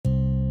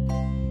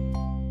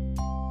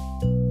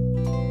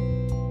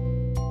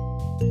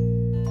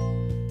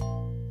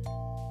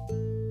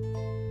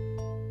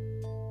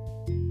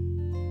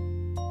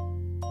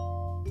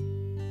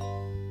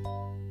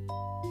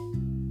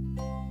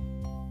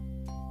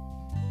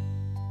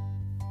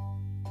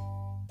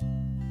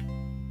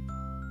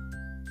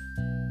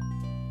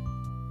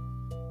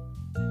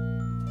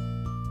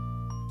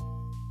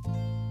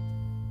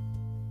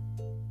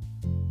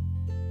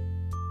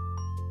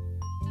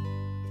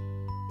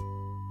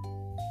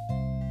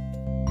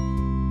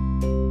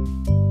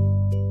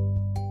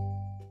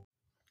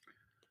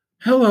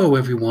Hello,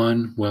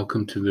 everyone.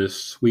 Welcome to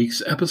this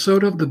week's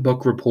episode of the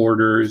Book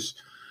Reporters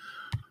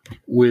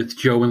with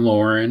Joe and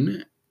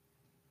Lauren.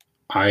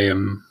 I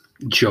am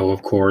Joe,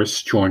 of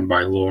course, joined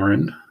by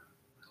Lauren.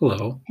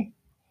 Hello.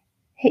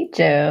 Hey,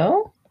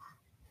 Joe.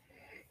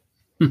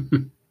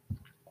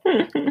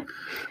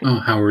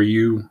 How are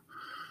you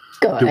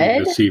doing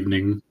Good. this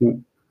evening?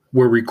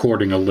 We're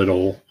recording a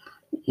little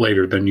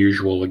later than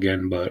usual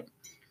again, but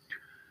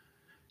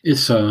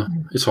it's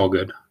all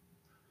good.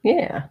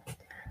 Yeah.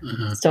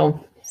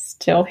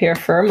 Still here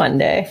for a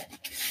Monday.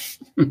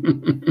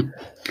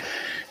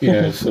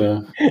 It's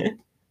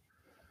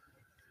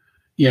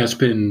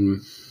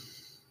been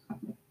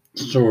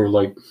sort of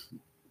like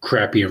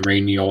crappy and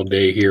rainy all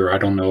day here. I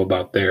don't know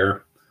about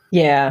there.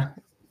 Yeah,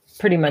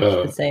 pretty much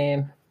the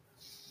same.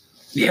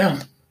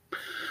 Yeah,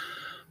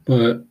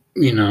 but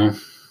it's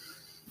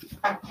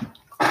a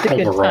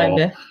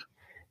overall,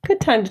 good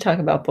time to talk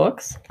about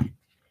books.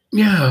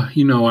 Yeah,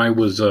 I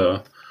was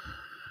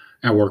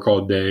at work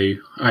all day.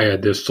 I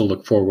had this to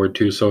look forward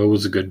to, so it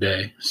was a good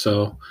day.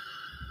 So,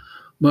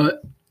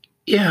 but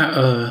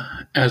yeah,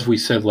 as we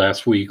said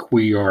last week,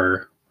 we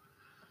are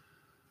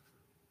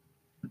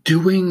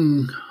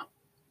doing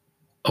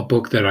a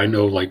book that I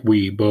know, like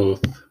we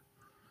both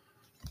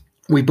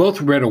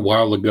read a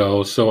while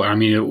ago. So I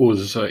mean, it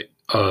was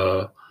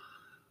a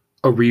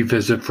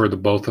revisit for the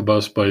both of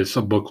us, but it's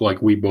a book like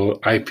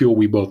I feel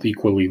we both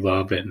equally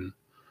love, and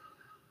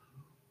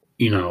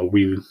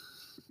we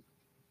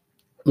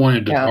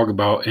wanted to talk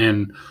about,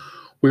 and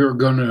we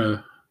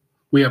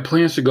have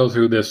plans to go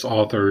through this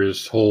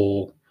author's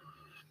whole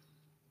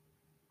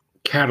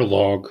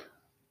catalog,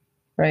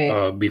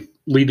 right?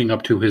 Leading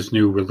up to his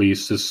new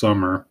release this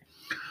summer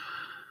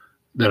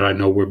that I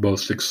know we're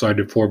both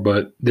excited for.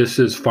 But this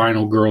is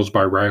Final Girls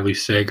by Riley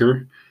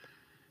Sager,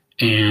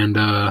 and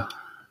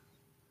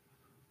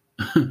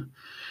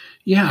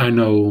yeah, I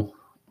know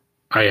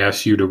I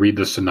asked you to read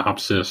the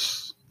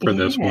synopsis for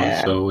this one,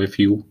 so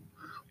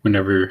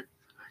whenever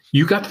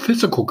you got the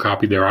physical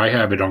copy there, I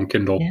have it on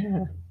Kindle.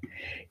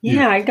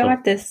 Yeah, I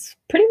got this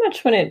pretty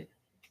much when it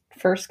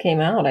first came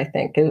out. I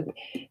think it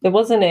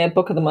wasn't a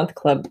Book of the Month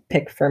Club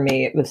pick for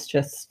me. It was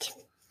just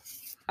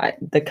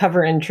the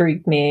cover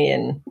intrigued me,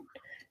 and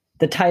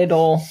the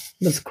title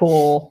was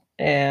cool.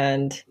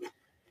 And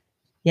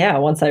yeah,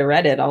 once I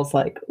read it, I was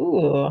like,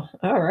 "Ooh,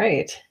 all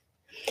right."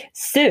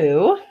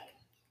 So,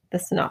 the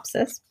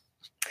synopsis.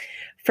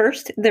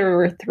 First, there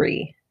were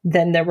 3.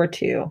 Then there were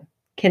 2.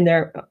 Can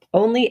there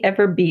only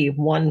ever be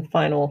one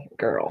final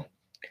girl?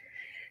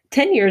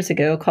 10 years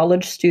ago,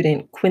 college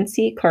student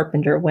Quincy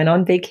Carpenter went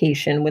on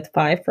vacation with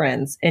 5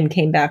 friends and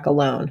came back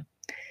alone,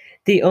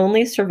 the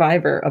only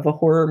survivor of a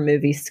horror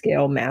movie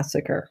scale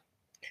massacre.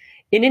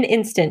 In an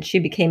instant, she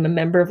became a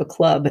member of a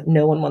club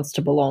no one wants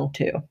to belong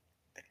to.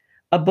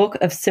 A group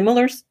of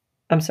similar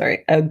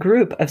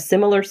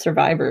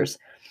survivors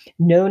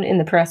known in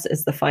the press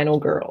as the Final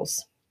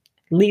Girls.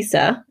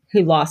 Lisa,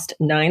 who lost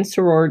 9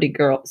 sorority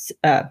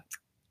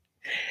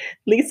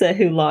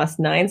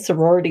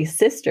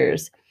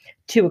sisters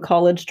to a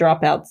college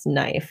dropout's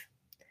knife.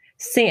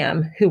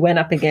 Sam, who went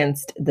up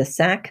against the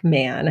Sack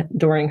Man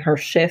during her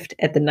shift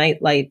at the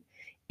Nightlight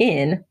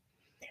Inn.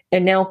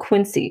 And now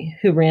Quincy,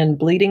 who ran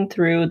bleeding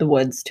through the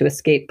woods to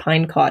escape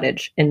Pine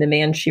Cottage, and the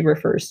man she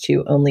refers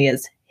to only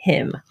as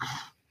him.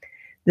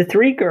 The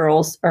 3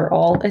 girls are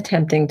all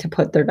attempting to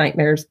put their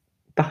nightmares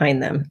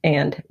behind them,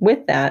 and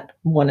with that,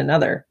 one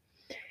another.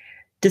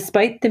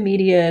 Despite the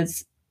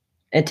media's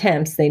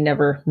attempts, they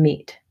never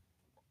meet.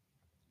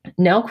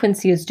 Now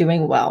Quincy is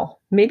doing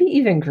well, maybe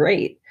even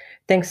great,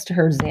 thanks to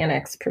her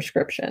Xanax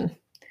prescription.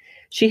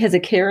 She has a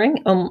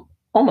caring,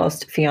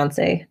 almost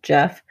fiancé,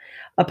 Jeff,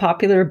 a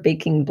popular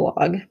baking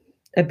blog,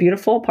 a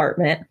beautiful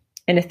apartment,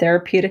 and a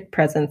therapeutic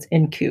presence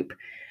in Coop,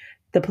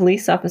 the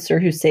police officer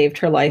who saved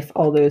her life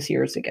all those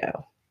years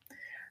ago.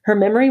 Her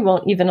memory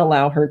won't even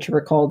allow her to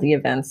recall the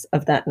events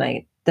of that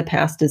night. The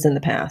past is in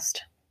the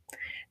past.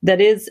 That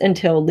is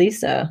until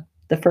Lisa,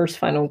 the first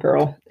final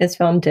girl, is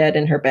found dead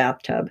in her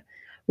bathtub,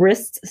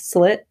 wrists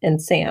slit,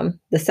 and Sam,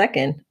 the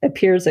second,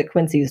 appears at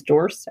Quincy's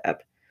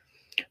doorstep.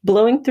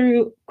 Blowing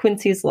through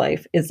Quincy's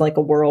life is like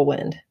a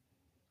whirlwind.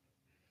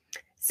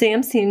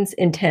 Sam seems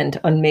intent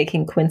on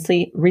making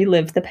Quincy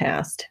relive the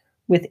past,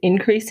 with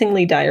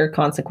increasingly dire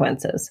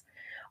consequences,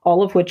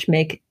 all of which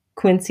make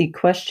Quincy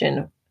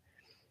question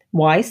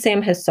why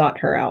Sam has sought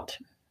her out.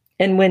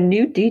 And when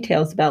new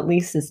details about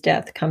Lisa's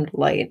death come to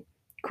light,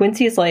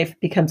 Quincy's life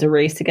becomes a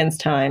race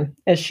against time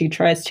as she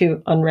tries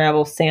to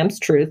unravel Sam's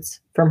truths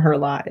from her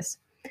lies,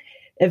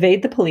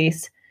 evade the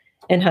police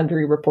and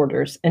hungry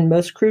reporters, and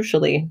most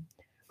crucially,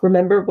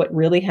 remember what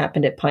really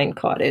happened at Pine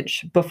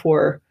Cottage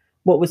before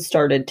what was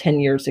started 10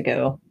 years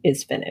ago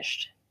is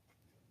finished.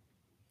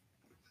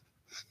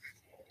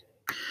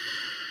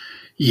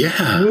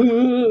 Yeah.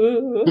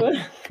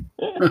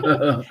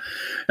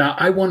 Now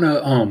I want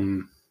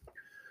to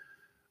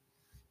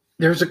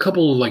there's a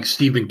couple of like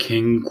Stephen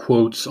King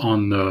quotes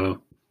on the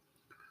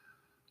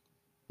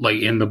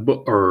in the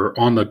book or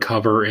on the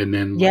cover, and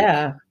then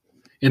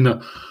in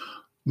the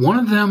one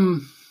of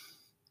them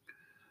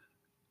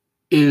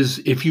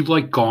is if you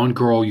like Gone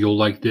Girl, you'll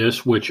like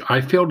this, which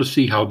I fail to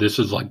see how this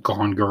is like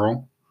Gone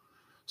Girl.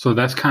 So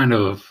that's kind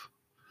of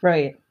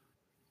Right.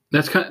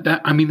 that's kind of,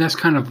 that. I mean, that's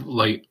kind of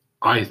like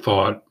I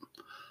thought,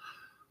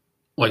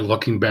 like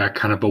looking back,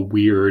 kind of a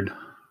weird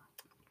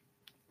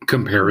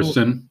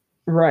comparison.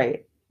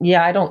 Right.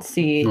 Yeah, I don't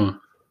see Uh,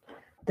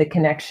 the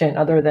connection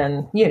other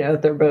than,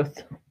 they're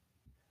both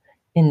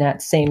in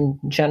that same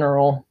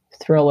general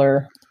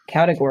thriller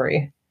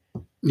category.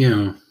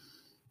 yeah,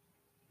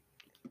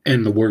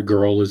 and the word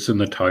 "girl" is in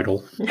the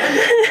title.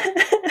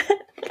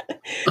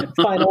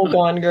 Final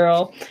Gone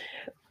Girl.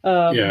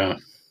 Yeah.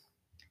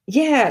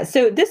 Yeah,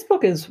 so this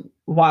book is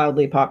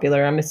wildly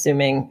popular. I'm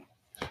assuming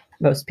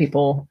most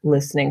people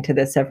listening to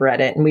this have read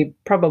it, and we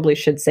probably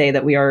should say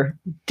that we are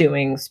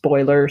doing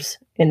spoilers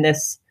in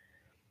this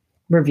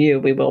review.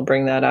 We will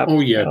bring that up.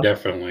 Oh yeah,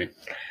 definitely.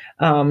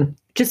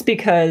 Just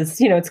because,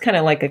 it's kind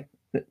of like a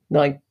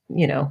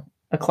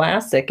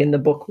classic in the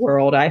book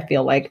world. I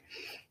feel like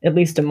at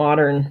least a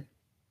modern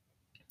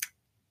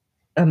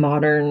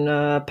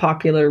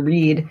popular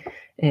read.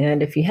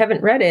 And if you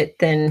haven't read it,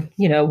 then,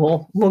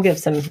 we'll give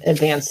some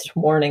advanced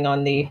warning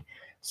on the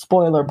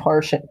spoiler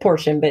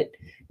portion, but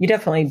you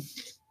definitely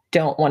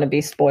don't want to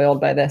be spoiled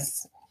by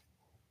this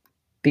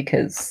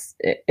because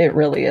it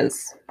really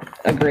is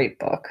a great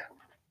book.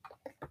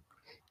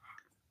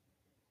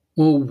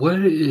 Well, what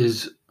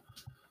is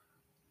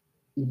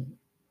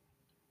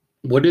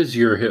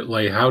your hit?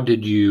 Like, how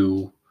did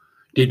you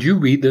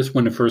read this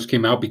when it first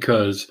came out?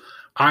 Because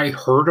I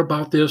heard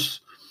about this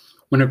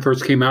when it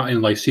first came out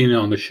and like seeing it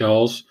on the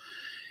shelves.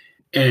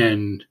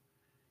 And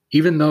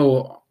even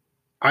though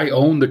I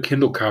owned the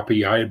Kindle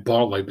copy, I had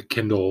bought like the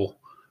Kindle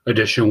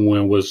edition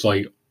when it was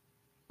like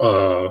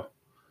on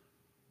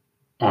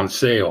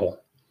sale.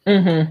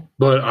 Mm-hmm.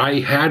 But I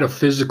had a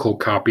physical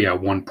copy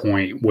at one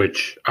point,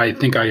 which I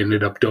think I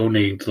ended up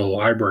donating to the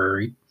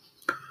library.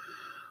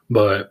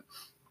 But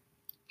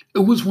it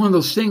was one of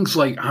those things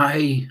like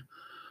I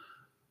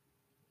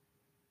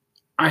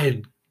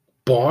had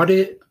bought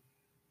it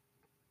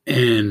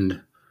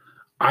and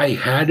I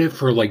had it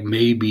for like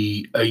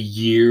maybe a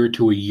year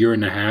to a year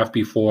and a half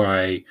before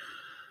I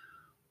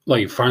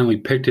like finally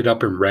picked it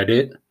up and read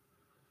it.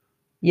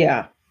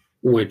 Yeah.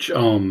 Which it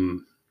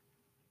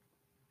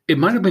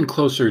might have been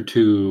closer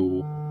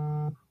to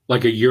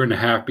like a year and a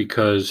half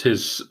because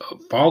his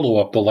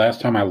follow-up, The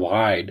Last Time I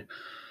Lied,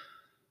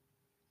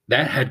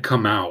 that had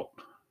come out.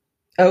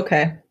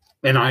 Okay.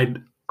 And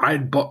I'd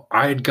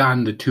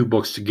gotten the two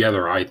books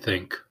together, I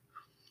think.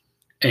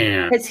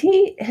 And has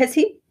he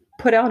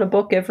put out a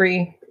book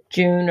every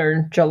June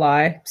or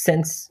July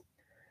since?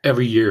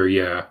 every year,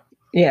 yeah.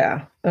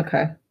 Yeah.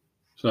 Okay.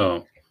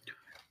 So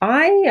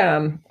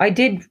I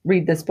did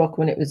read this book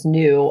when it was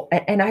new,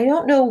 and I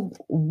don't know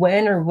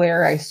when or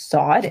where I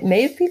saw it. It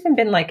may have even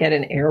been like at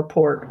an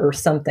airport or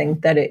something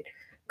that it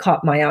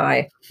caught my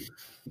eye,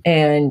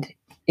 and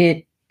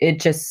it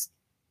just,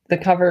 the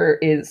cover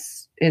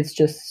is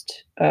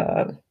just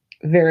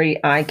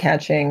very eye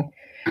catching,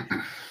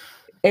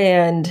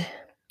 and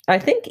I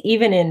think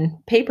even in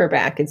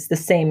paperback it's the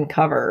same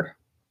cover.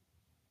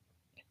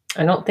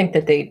 I don't think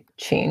that they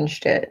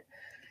changed it.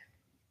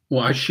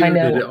 well, I shared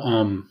it.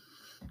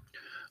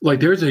 Like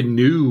there's a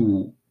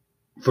new,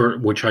 for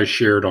which I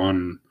shared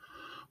on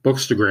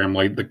Bookstagram,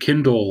 like the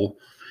Kindle.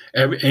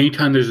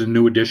 Anytime there's a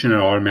new edition, it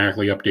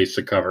automatically updates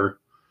the cover.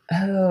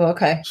 Oh,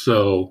 okay.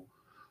 So,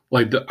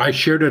 like I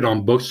shared it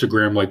on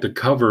Bookstagram. Like the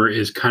cover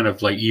is kind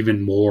of like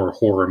even more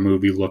horror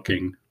movie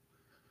looking.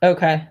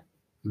 Okay.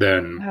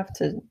 Than I have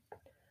to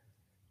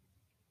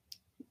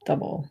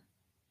double.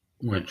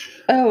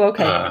 Which? Oh,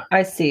 okay.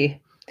 I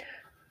see.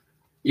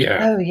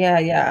 Yeah. Oh,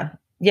 yeah.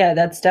 Yeah,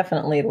 that's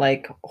definitely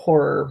like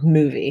horror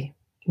movie,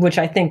 which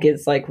I think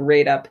is like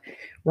right up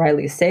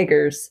Riley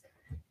Sager's,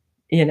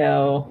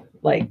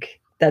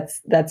 like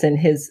that's in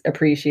his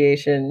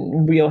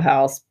appreciation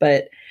wheelhouse.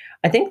 But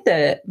I think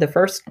the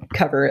first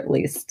cover, at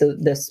least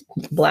this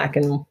black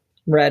and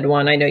red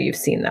one, I know you've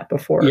seen that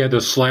before. Yeah,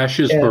 the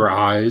slashes for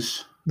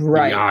eyes.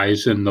 Right. The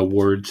eyes and the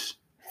words.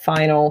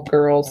 Final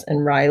Girls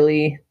and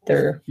Riley,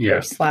 they're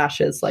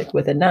slashes like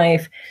with a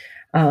knife.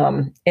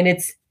 And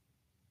it's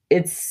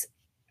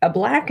a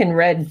black and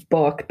red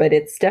book, but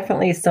it's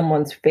definitely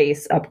someone's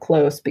face up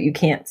close, but you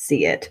can't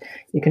see it.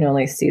 You can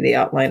only see the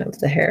outline of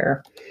the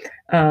hair.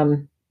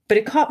 But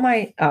it caught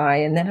my eye,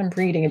 and then I'm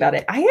reading about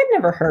it. I had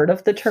never heard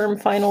of the term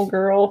Final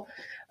Girl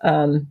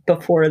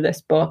before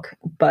this book,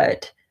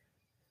 but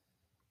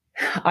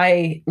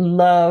I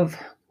love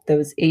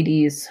those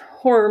 80s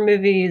horror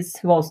movies,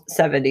 well,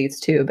 70s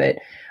too, but,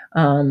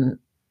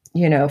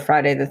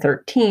 Friday the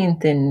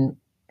 13th and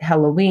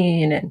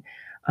Halloween and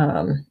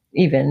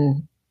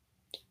even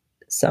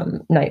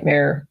some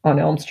Nightmare on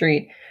Elm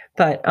Street.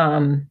 But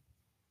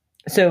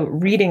so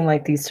reading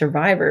like these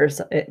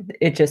survivors,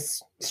 it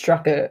just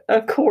struck a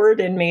chord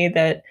in me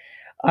that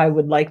I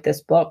would like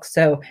this book.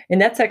 So, and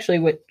that's actually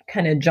what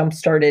kind of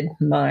jump-started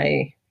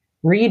my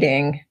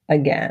reading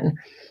again.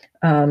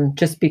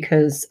 Just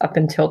because up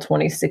until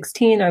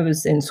 2016, I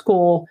was in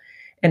school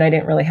and I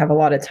didn't really have a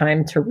lot of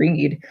time to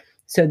read.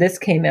 So this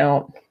came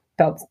out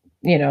about,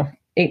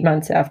 8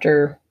 months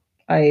after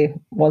I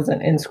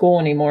wasn't in school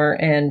anymore,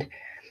 and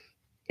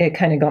it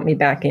kind of got me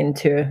back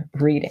into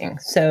reading.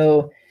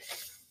 So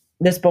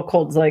this book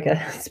holds like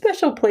a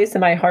special place in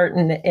my heart,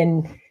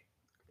 and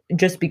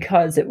just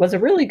because it was a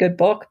really good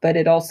book, but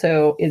it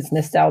also is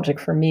nostalgic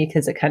for me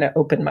because it kind of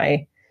opened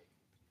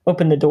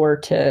the door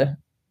to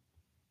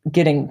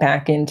getting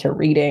back into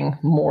reading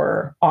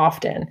more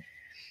often.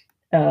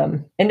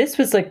 And this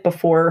was like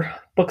before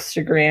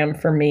Bookstagram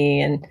for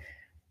me, and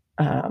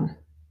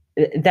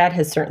that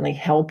has certainly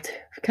helped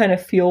kind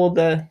of fuel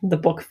the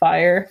book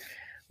fire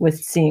with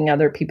seeing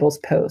other people's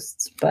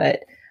posts.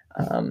 But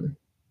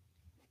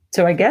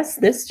so I guess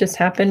this just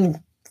happened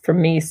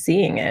from me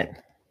seeing it.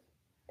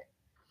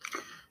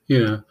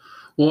 Yeah.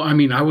 Well, I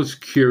mean, I was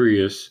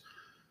curious,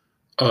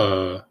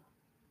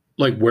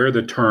 like where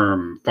the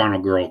term final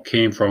girl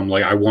came from.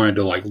 Like I wanted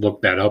to like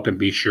look that up and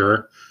be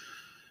sure.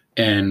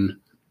 And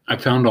I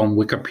found on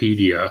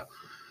Wikipedia,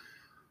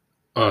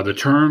 the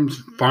term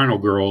final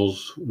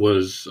girls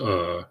was,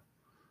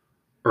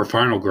 or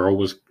final girl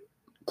was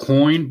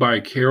coined by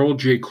Carol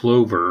J.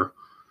 Clover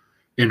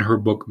in her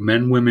book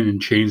Men, Women,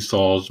 and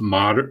Chainsaws,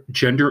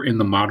 Gender in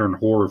the Modern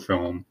Horror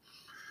Film,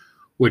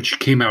 which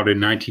came out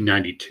in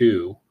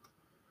 1992.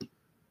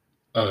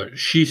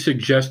 She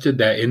suggested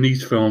that in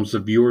these films, the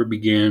viewer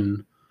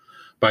began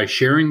by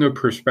sharing the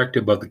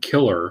perspective of the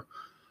killer,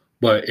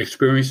 but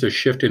experienced a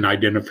shift in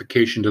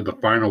identification to the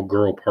final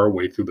girl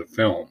partway through the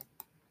film.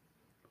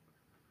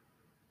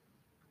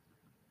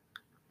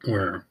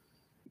 Where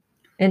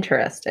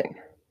Interesting.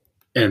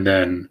 And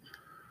then,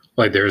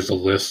 like, there's a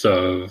list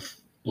of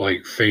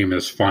like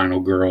famous final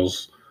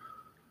girls.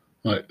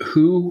 Like,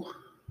 who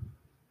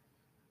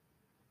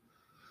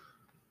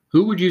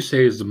would you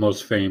say is the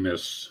most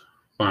famous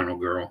final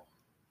girl?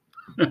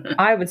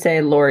 I would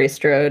say Laurie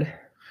Strode.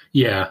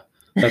 Yeah,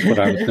 that's what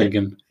I was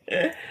thinking.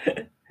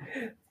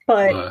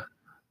 But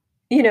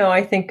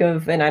I think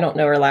of, and I don't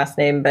know her last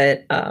name,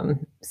 but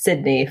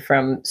Sydney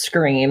from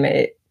Scream,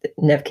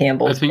 Neve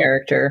Campbell's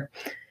character.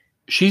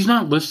 She's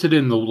not listed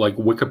in the like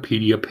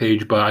Wikipedia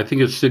page, but I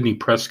think it's Sidney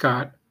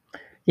Prescott.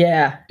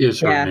 Yeah,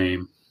 is her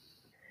name.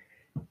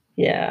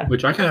 Yeah,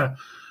 which I got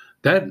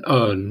that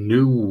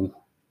new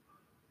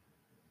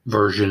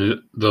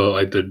version.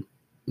 The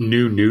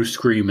new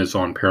Scream is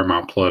on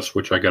Paramount Plus,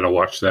 which I got to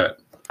watch that.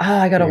 Oh,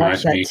 I got to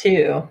watch that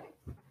too.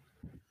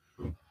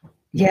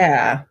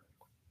 Yeah.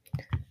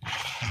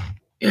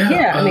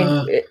 Yeah. I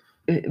mean,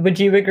 would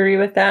you agree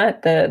with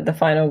that? The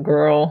final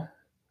girl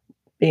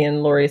being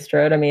Laurie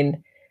Strode? I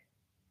mean,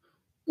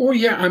 well,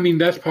 yeah. I mean,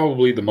 that's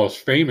probably the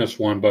most famous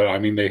one, but I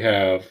mean, they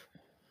have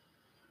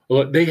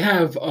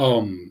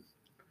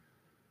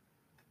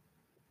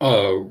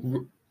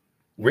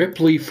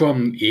Ripley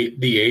from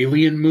the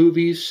Alien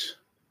movies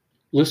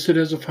listed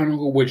as a final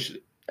girl, which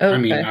I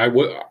mean, I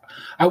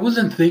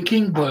wasn't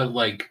thinking, but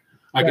like,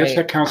 I guess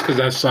that counts because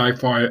that's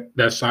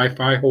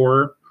sci-fi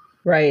horror.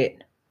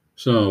 Right.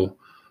 So.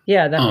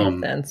 Yeah, that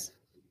makes sense.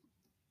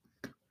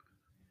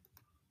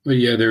 But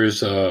yeah,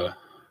 there's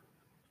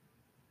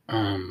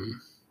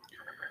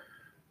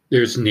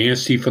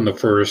Nancy from the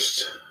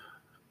first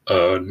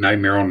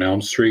Nightmare on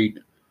Elm Street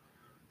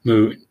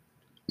movie.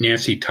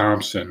 Nancy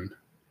Thompson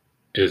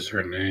is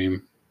her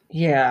name.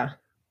 Yeah.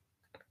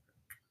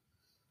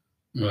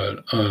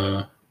 But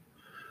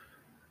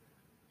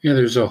yeah,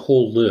 there's a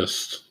whole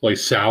list. Like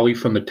Sally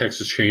from the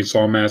Texas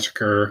Chainsaw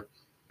Massacre.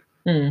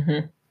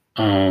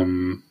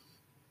 Mm-hmm.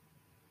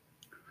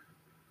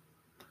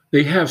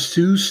 They have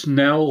Sue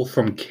Snell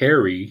from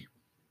Carrie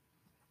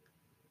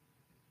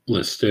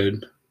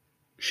listed.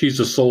 She's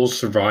the sole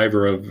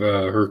survivor of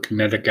her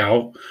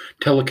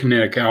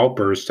telekinetic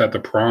outburst at the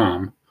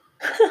prom.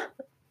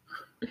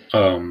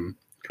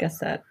 Guess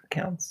that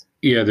counts.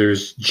 Yeah,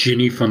 there's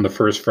Ginny from the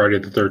first Friday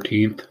the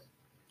 13th.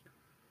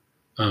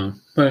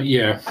 But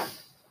yeah.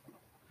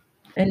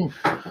 And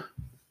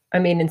I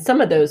mean, in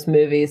some of those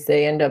movies,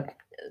 they end up,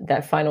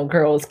 that final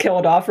girl is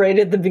killed off right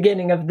at the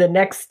beginning of the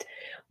next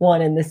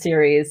one in the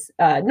series.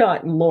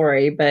 Not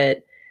Laurie,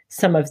 but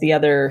some of the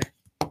other,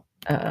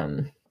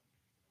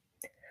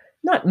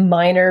 not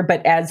minor,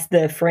 but as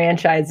the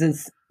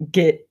franchises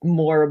get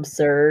more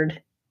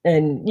absurd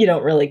and you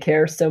don't really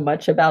care so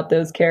much about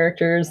those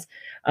characters,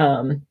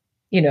 a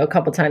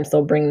couple times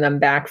they'll bring them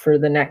back for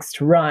the next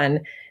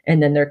run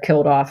and then they're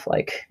killed off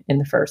like in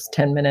the first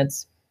 10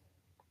 minutes.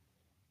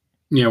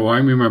 Yeah, well, I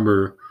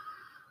remember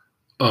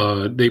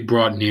they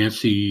brought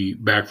Nancy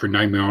back for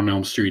Nightmare on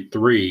Elm Street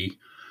 3,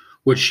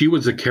 which she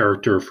was a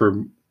character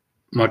for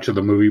much of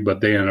the movie,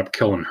 but they ended up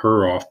killing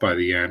her off by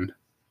the end.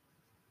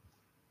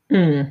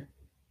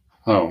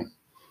 Oh.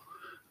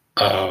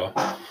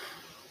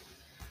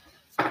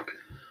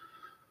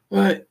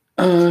 But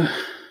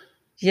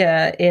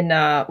yeah, in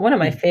one of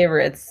my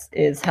favorites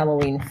is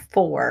Halloween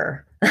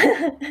 4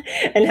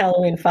 and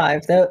Halloween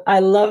 5. So I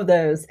love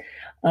those.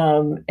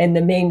 And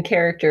the main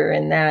character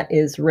in that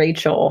is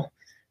Rachel.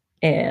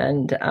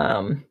 And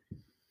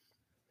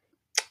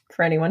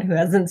for anyone who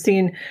hasn't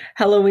seen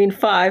Halloween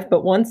 5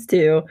 but wants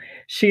to,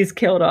 she's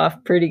killed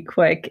off pretty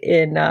quick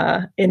in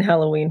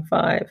Halloween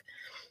 5.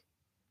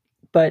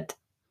 But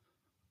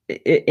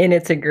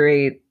it's a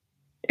great,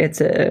 it's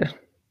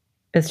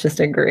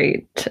just a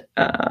great, it's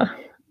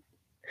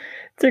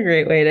a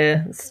great way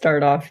to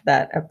start off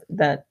that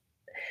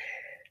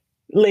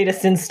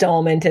latest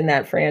installment in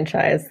that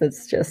franchise.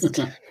 That's just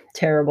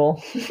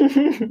terrible.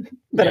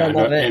 But I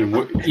love it. And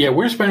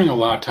we're spending a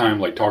lot of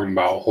time like talking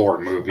about horror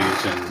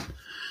movies and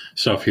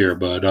stuff here,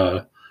 but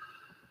I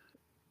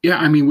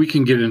mean, we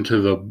can get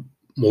into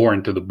more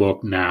into the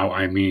book now.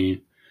 I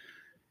mean,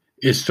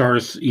 it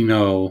starts,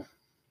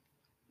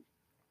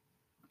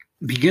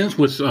 begins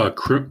with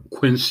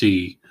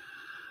Quincy,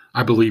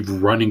 I believe,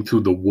 running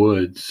through the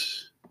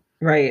woods,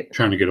 right,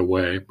 trying to get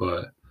away.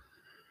 But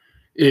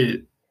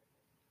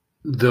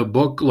the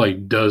book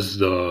like does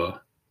the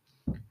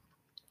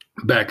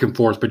back and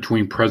forth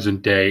between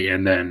present day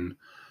and then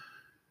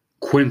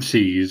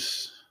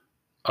Quincy's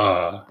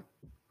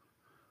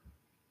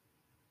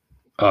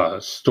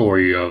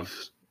story of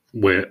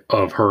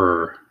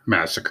her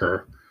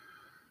massacre.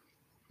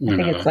 I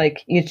think it's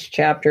like each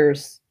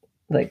chapter's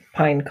like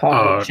Pine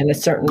Cottage in a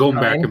certain going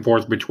time. Back and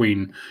forth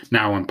between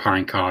now and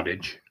Pine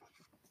Cottage.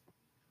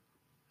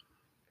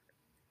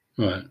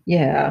 But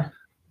yeah.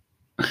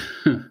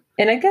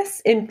 And I guess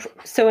in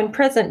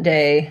present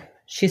day,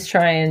 she's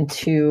trying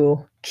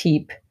to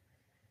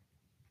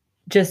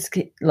just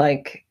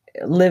like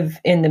live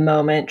in the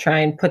moment, try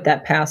and put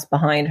that past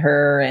behind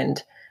her.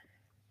 And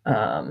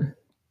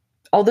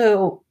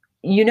although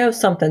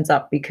something's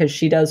up because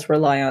she does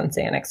rely on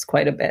Xanax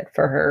quite a bit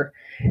for her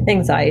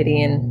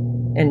anxiety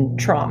and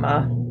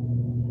trauma,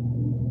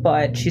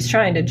 but she's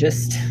trying to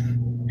just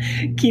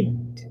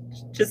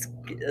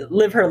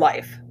live her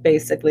life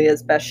basically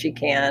as best she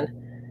can.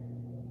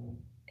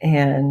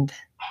 And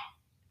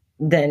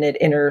then it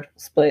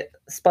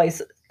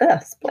splices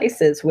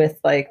with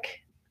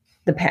like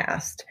the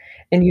past.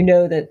 And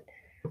that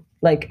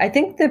like, I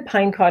think the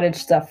Pine Cottage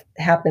stuff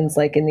happens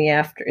like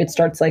it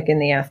starts like in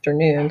the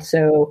afternoon.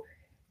 So,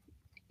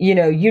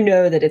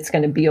 that it's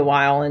going to be a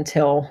while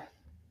until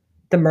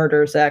the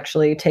murders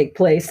actually take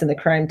place and the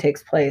crime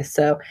takes place.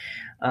 So,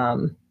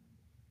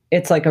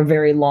 it's like a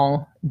very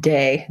long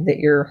day that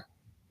you're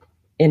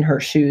in her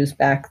shoes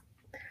back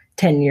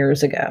 10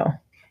 years ago.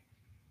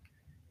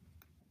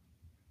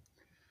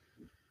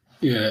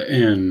 Yeah,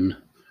 and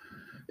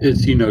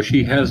it's,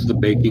 she has the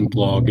baking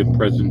blog in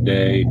present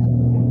day,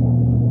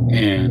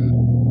 and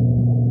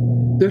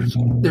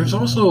there's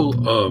also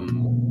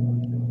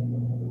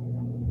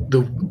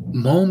the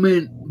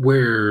moment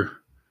where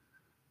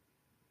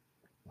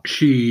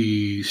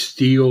she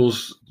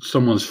steals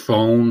someone's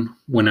phone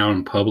when out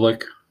in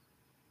public,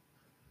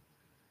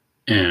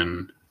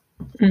 and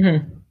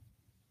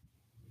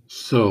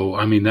so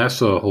I mean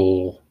that's a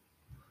whole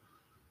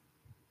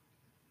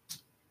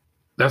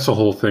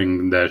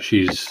thing that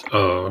she's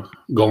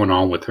going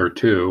on with her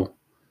too.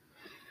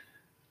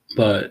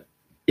 But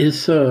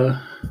it's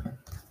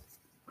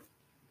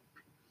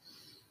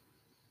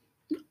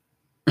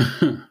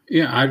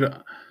yeah,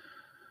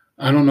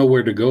 I don't know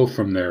where to go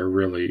from there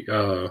really.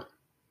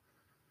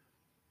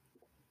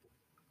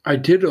 I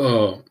did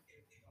want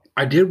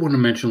to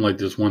mention like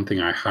this one thing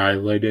I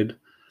highlighted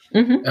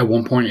at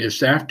one point.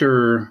 It's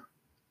after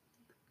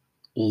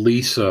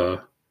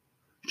Lisa,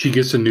 she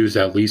gets the news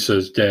that Lisa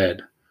is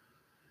dead.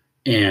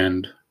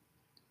 And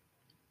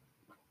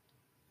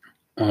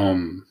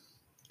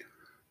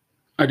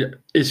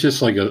it's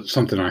just like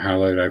something I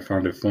highlighted. I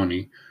found it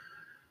funny,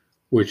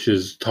 which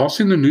is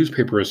tossing the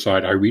newspaper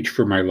aside, I reach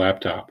for my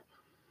laptop.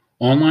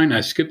 Online,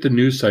 I skip the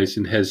news sites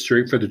and head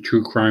straight for the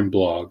true crime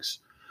blogs,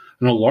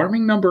 an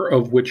alarming number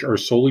of which are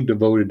solely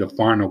devoted to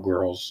final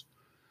girls.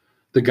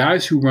 The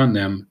guys who run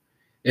them,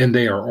 and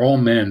they are all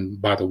men,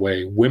 by the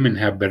way, women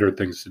have better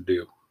things to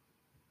do.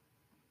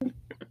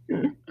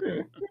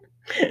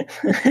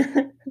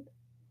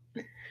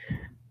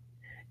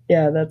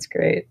 Yeah, that's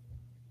great.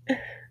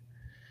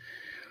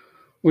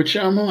 Which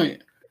I'm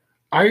like,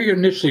 I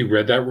initially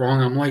read that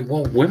wrong. I'm like,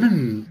 well,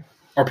 women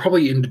are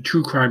probably into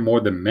true crime more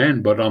than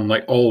men, but I'm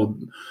like, oh,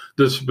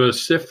 the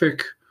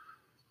specific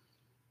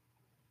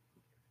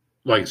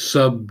like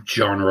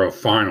subgenre of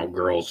final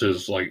girls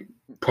is like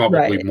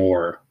probably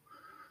more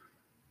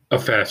a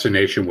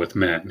fascination with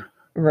men.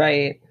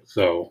 Right.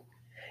 So.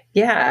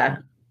 Yeah.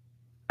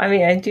 I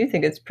mean, I do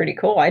think it's pretty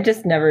cool. I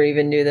just never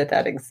even knew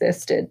that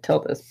existed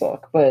till this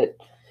book. But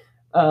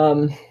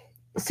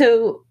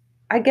so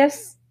I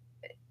guess,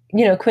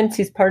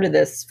 Quincy's part of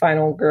this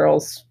final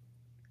girls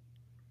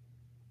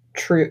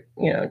trope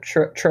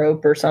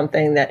or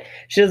something that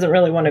she doesn't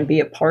really want to be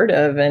a part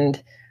of.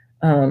 And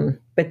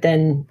but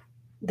then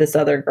this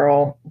other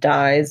girl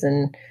dies,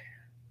 and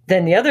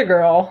then the other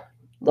girl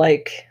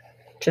like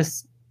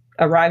just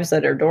arrives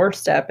at her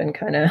doorstep and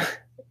kind of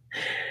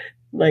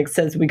like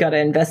says, we got to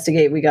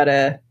investigate. We got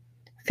to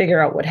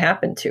figure out what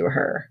happened to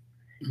her.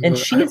 And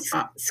she's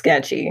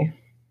sketchy.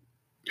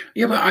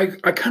 Yeah, but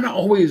I kind of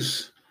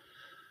always,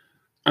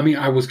 I mean,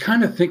 I was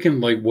kind of thinking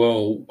like,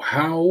 well,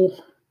 how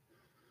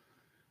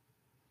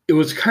it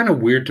was kind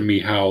of weird to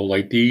me how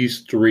like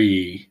these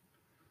three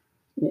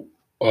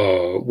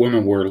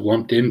women were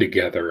lumped in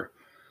together,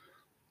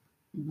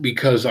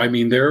 because I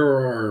mean there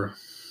are,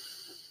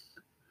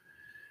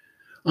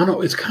 I don't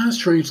know, it's kind of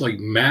strange, like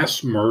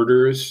mass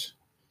murders.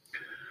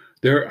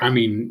 There, I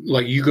mean,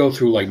 like you go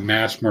through like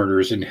mass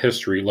murders in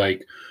history,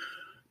 like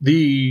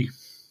the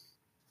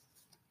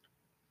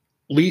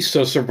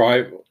Lisa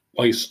survived,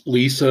 like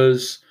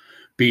Lisa's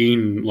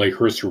being like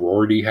her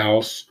sorority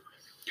house.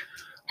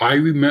 I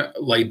remember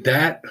like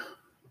that.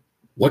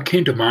 What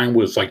came to mind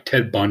was like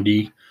Ted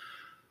Bundy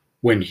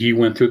when he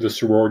went through the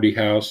sorority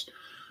house.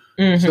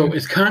 So Mm-hmm.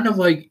 it's kind of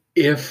like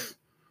if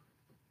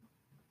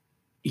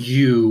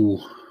you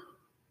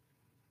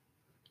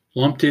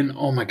lumped in.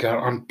 Oh my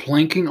god, I'm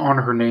blanking on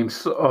her name.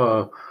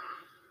 A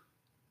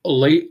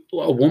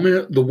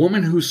woman, the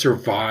woman who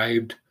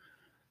survived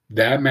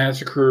that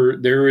massacre.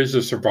 There is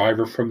a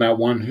survivor from that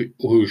one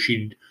who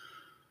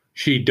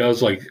she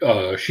does like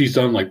she's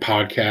done like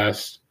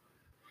podcast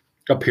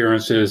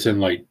appearances and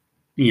like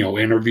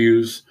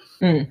interviews.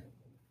 Mm.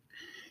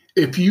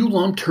 If you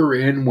lumped her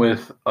in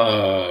with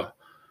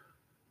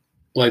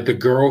like the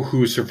girl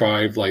who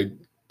survived like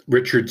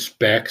Richard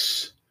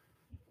Speck's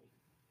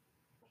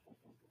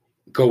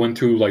going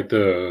through like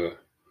the,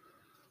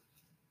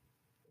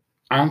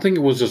 I don't think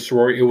it was a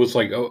sorority, it was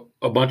like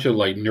a bunch of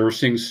like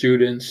nursing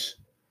students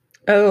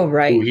Oh, who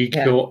right. he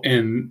Yeah. killed,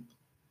 and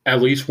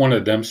at least one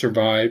of them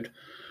survived.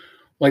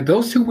 Like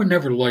those two were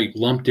never like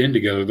lumped in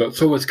together,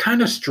 so it's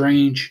kind of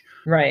strange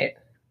Right.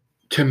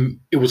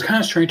 it was kind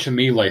of strange to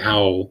me like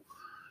how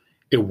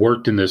it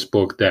worked in this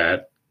book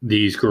that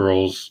these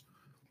girls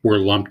were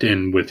lumped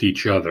in with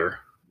each other.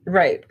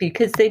 Right.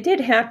 Because they did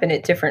happen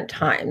at different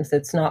times.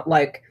 It's not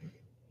like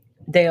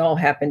they all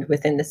happened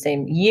within the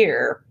same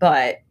year,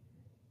 but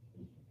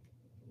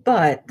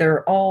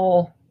they're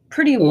all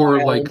pretty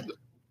Or like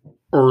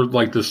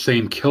wild. the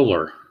same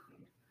killer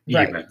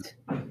Right. even.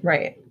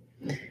 Right.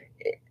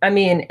 I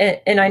mean,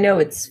 and I know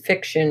it's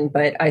fiction,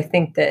 but I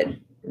think that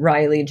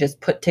Riley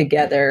just put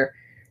together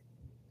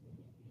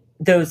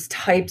those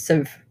types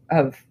of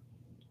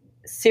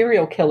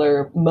serial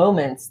killer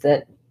moments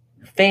that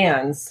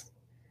fans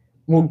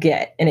will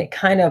get, and it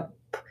kind of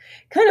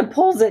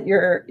pulls at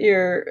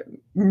your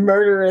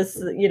murderous,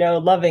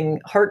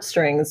 loving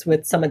heartstrings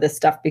with some of this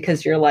stuff,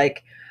 because you're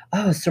like,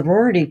 oh,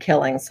 sorority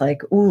killings,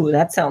 like, ooh,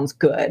 that sounds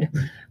good.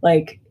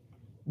 Like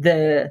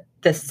the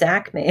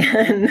sack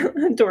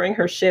man during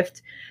her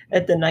shift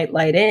at the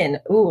Nightlight Inn.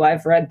 Ooh,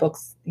 I've read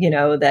books,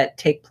 that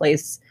take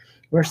place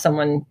where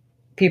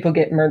people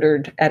get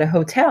murdered at a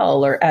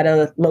hotel or at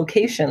a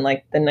location,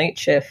 like the Night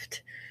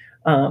Shift,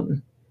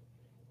 um,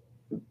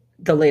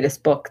 the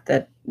latest book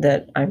that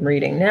I'm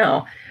reading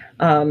now.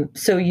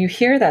 So you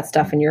hear that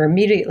stuff and you're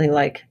immediately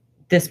like,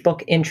 this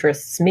book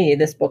interests me,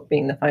 this book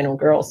being The Final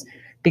Girls,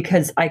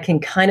 because I can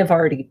kind of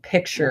already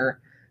picture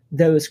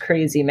those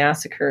crazy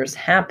massacres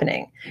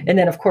happening. And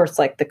then, of course,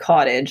 like the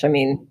cottage, I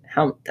mean,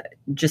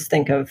 just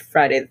think of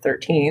Friday the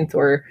 13th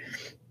or,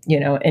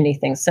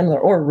 anything similar,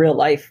 or real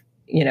life,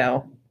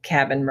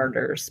 cabin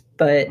murders.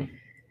 But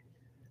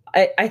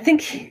I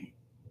think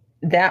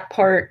that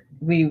part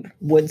we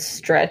would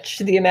stretch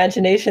the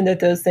imagination that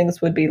those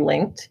things would be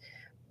linked,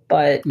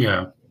 but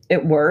Yeah.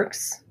 it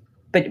works.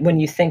 But when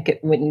you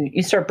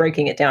start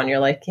breaking it down, you're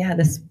like, yeah,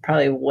 this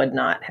probably would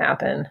not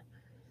happen.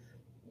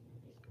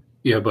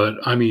 Yeah, but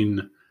I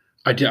mean,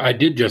 I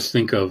did just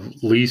think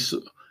of Lisa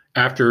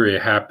after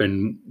it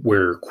happened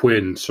where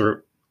Quinn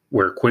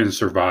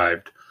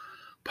survived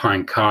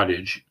Pine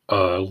Cottage.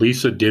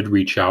 Lisa did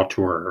reach out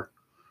to her,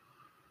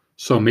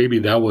 so maybe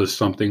that was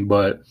something.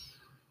 But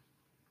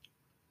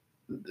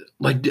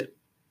like,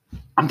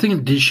 I'm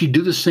thinking, did she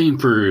do the same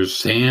for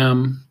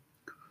Sam,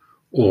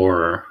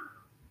 or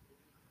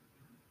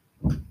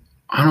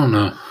I don't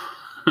know.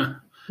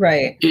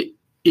 Right.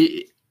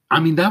 it I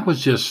mean, that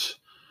was just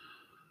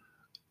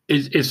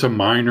it's a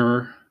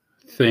minor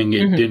thing.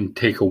 It Mm-hmm. didn't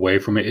take away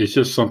from it. It's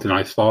just something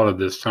I thought of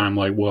this time.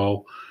 Like,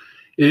 well,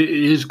 it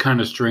is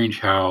kind of strange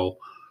how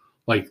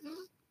like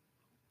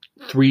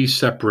three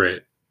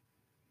separate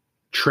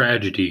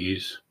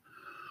tragedies.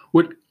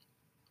 What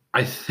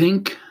I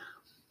think,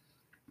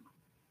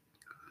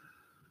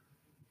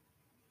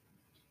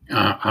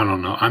 I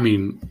don't know. I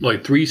mean,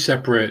 like three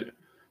separate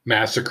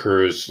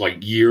massacres, like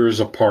years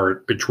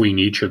apart between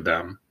each of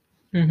them,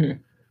 Mm-hmm.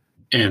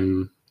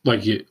 and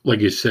like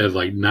you said,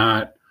 like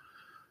not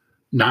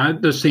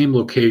the same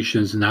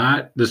locations,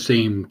 not the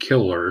same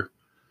killer.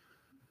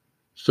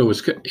 So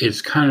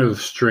it's kind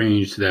of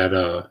strange that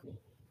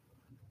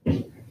I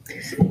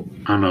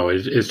don't know.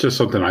 It's just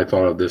something I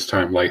thought of this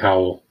time, like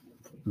how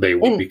they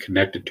would And be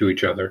connected to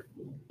each other.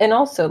 and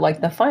also,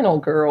 like, the final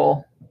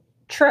girl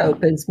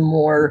trope is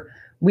more,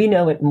 we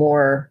know it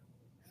more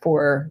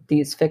for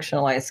these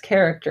fictionalized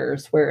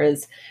characters,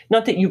 whereas,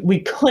 not that we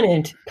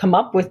couldn't come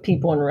up with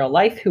people in real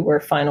life who were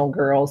final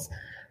girls,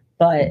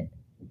 but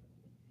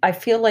I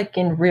feel like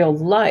in real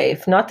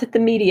life, not that the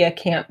media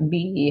can't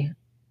be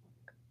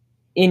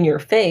in your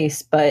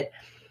face, but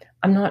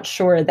I'm not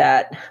sure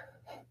that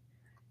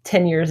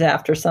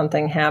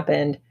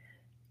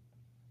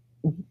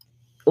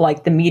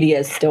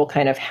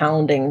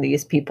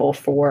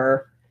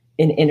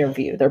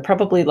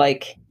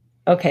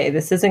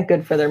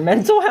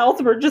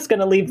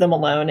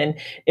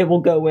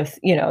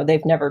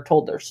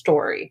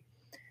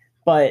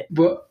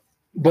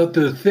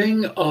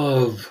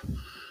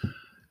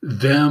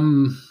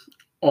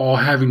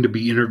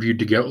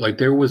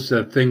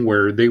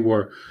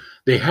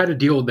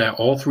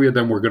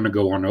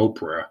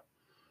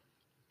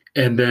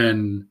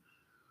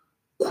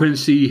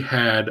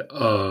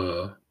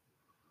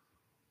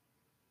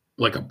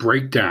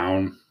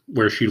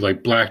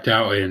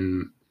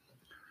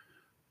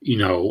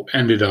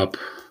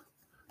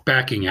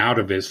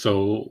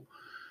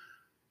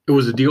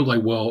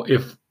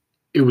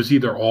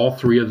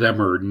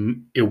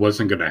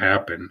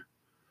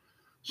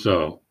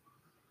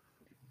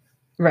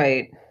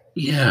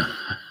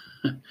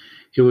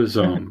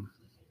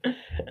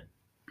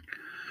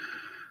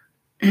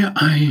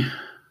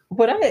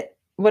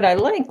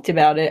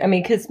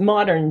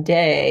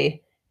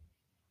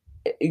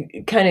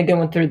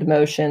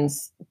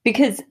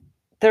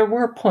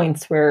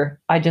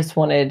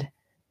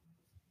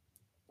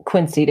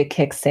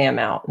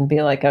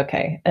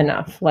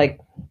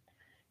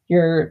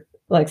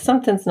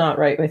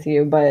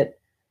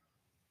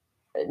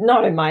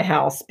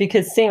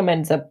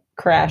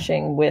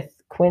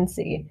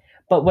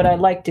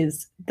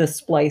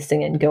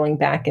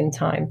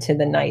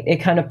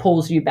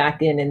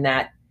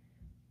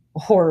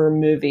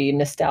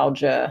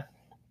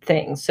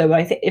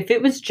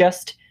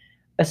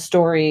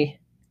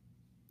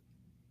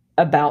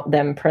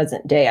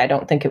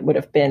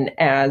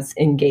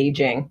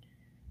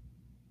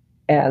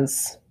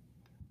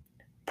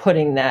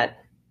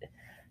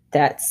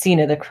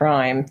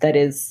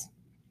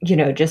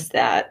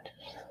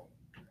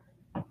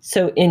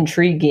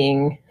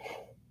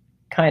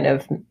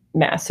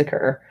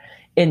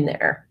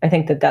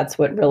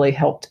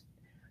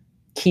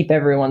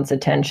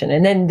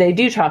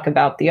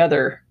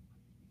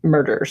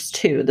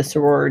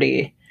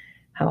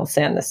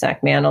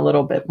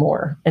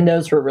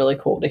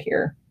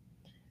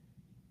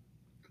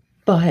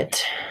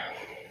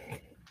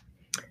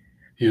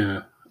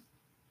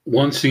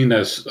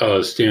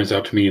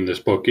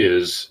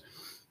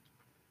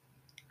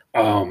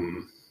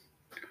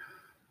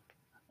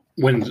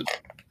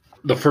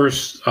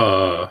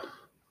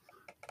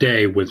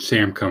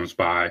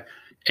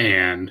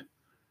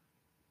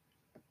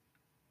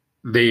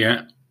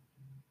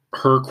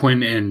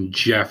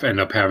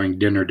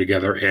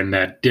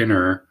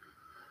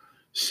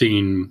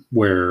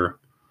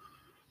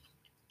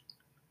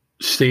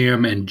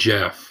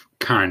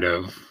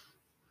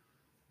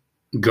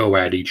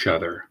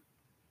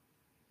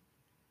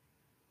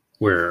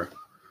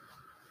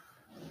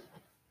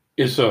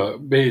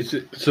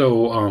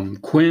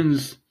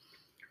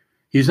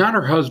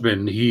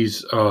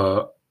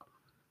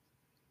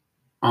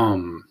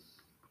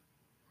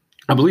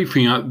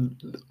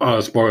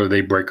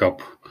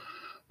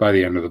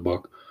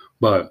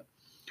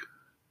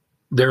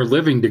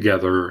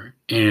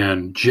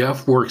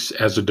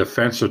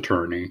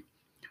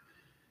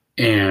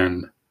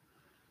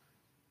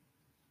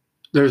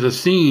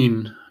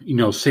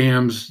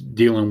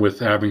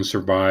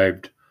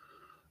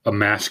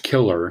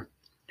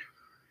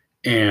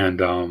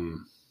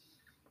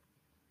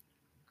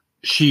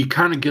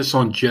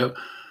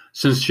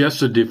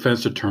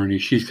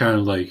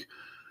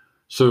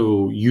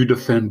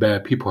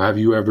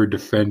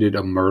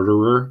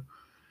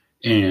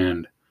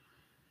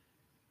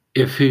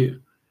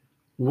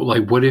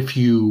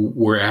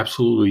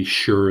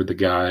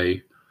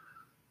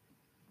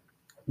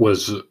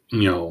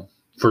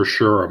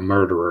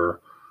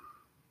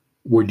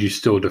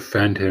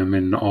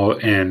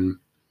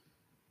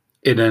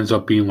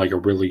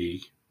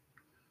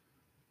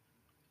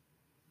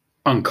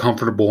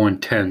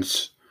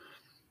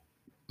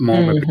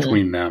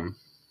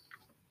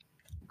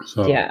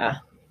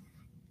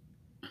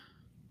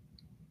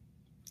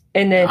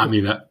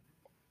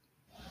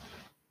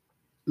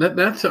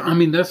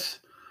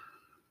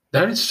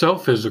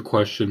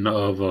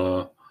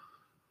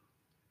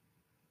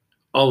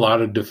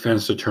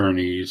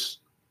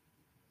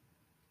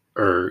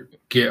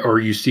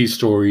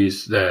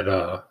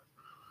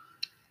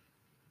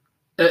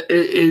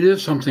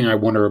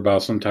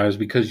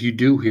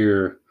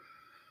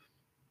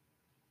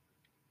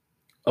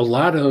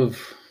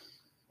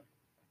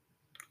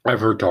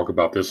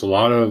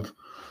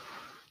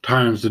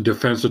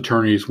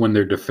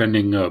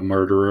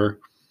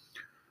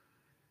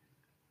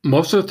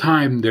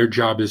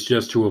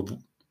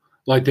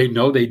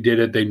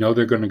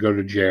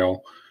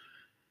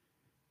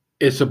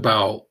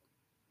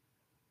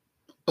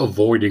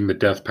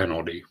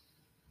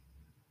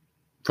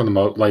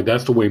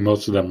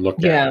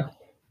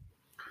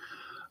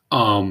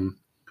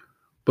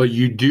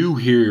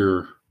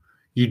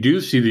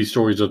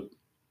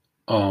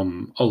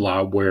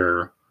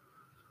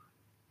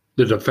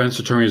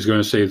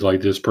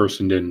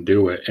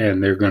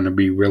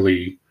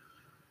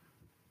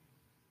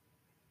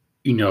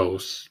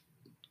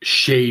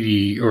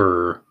shady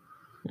or,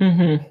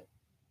 Mm-hmm.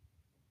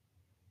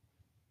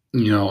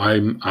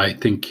 I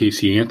think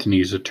Casey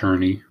Anthony's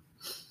attorney,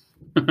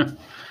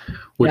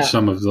 which Yeah.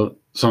 some of the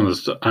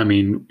I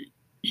mean,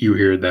 you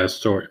hear that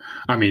story.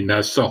 I mean,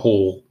 that's for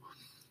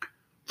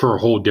a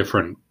whole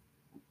different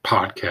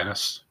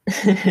podcast.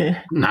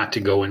 Not to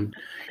go in,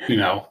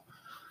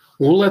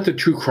 we'll let the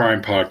true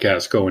crime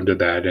podcast go into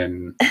that,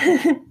 and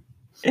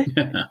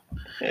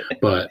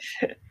but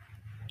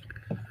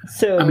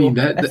I mean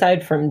So that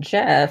aside from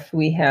Jeff,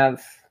 we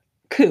have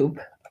Coop,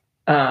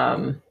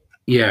 um,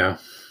 yeah,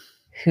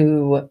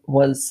 who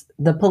was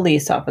the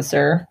police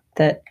officer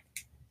that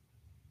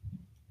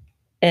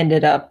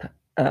ended up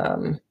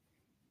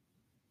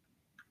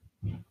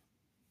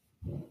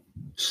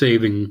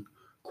saving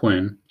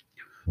Quinn,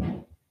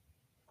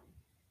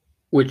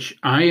 which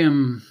I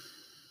am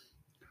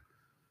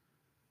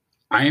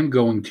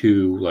going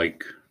to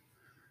like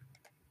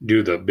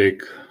do the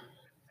big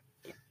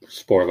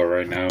spoiler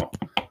right now.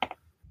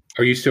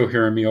 Are you still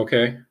hearing me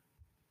okay?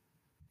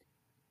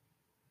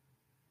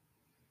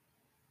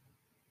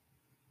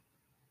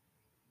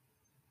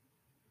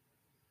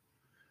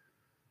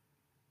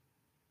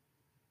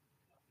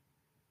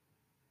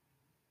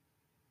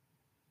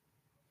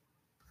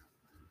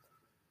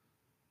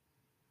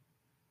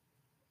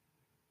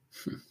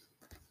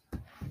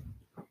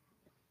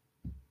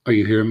 Are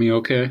you hearing me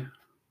okay?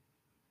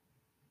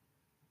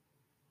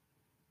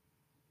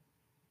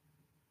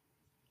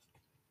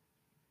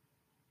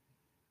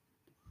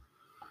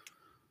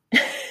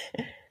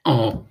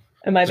 Oh,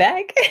 am I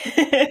back?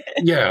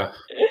 yeah.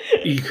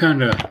 You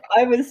kind of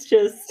I was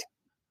just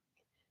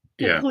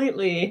yeah.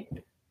 completely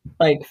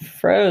like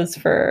froze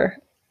for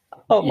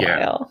a Yeah.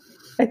 while.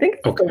 I think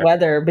it's the Okay.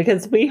 weather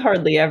because we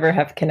hardly ever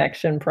have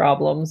connection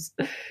problems.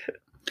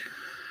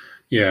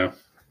 Yeah.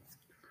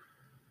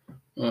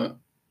 Are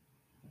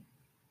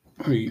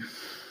you?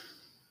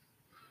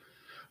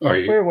 Are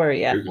you? Where were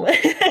you?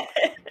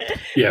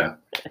 Yeah.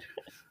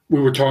 We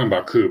were talking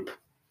about Coop.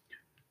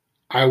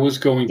 I was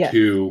going Yes.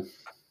 to.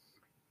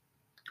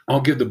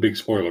 I'll give the big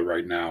spoiler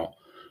right now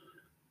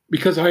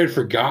because I had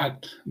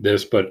forgot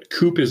this, but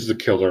Coop is the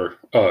killer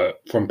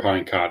from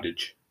Pine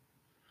Cottage.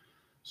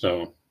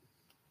 So.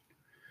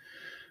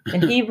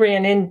 And he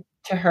ran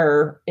into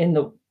her in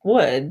the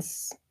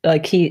woods.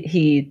 Like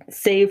he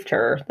saved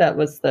her. That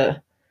was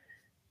the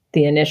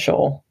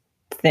initial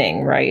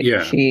thing, right?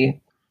 Yeah. She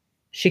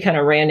kind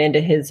of ran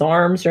into his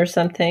arms or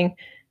something.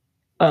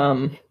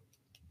 And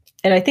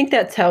I think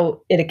that's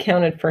how it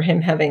accounted for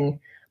him having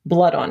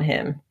blood on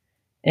him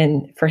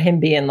and for him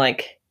being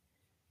like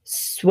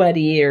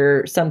sweaty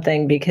or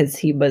something because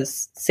he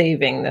was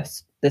saving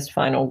this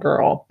final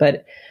girl.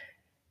 But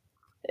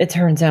it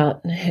turns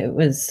out it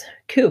was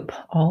Coop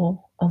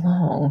all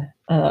along,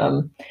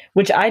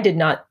 which I did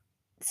not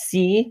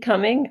see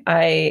coming.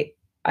 I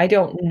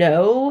don't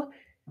know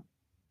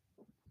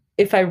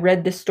if I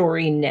read the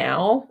story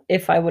now,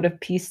 if I would have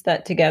pieced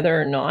that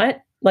together or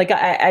not. Like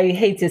I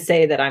hate to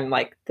say that I'm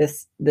like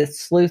this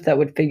sleuth that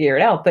would figure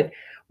it out, but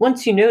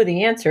once you know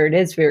the answer, it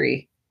is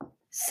very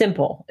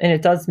simple and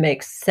it does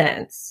make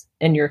sense.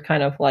 And you're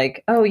kind of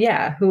like, oh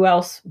yeah, who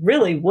else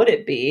really would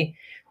it be?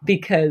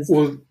 Because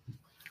well,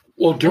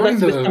 during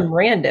unless it was some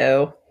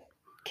rando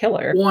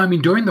killer. Well, I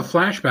mean, during the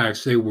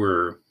flashbacks, they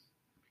were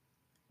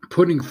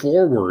putting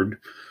forward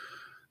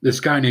this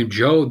guy named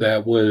Joe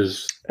that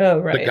was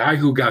the guy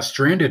who got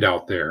stranded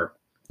out there,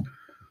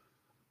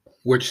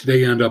 which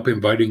they end up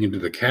inviting into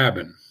the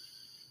cabin.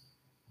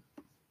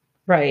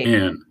 Right.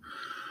 And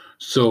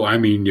so, I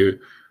mean,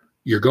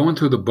 you're going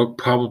through the book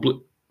probably,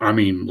 I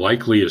mean,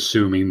 likely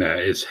assuming that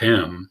it's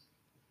him.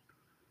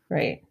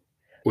 Right.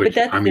 Which, but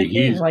that's I mean, the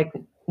thing, like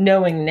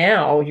knowing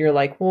now, you're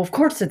like, well, of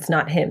course it's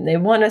not him. They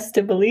want us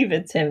to believe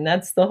it's him.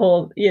 That's the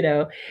whole,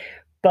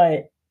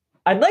 but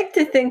I'd like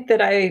to think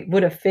that I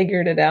would have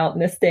figured it out in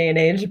this day and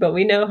age, but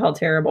we know how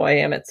terrible I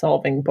am at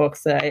solving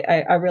books.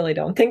 I really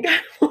don't think I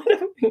would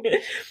have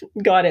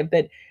got it,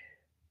 but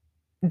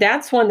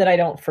that's one that I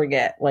don't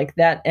forget. Like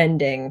that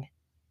ending,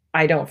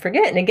 I don't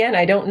forget. And again,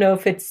 I don't know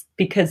if it's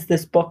because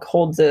this book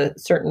holds a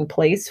certain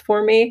place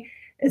for me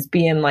as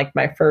being like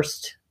my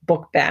first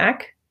book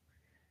back,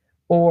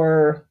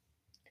 or,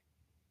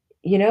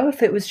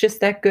 if it was just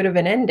that good of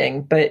an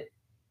ending. But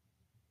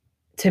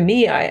to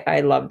me, I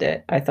loved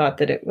it. I thought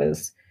that it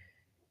was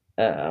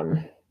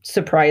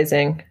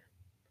surprising.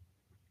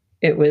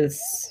 It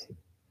was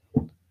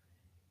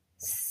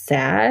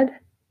sad.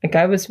 Like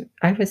I was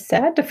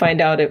sad to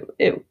find out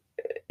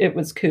it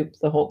was Coop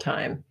the whole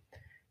time.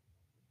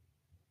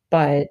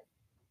 But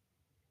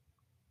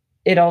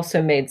it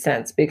also made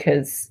sense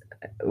because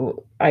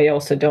I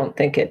also don't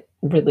think it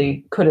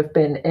really could have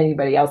been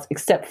anybody else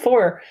except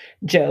for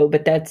Joe,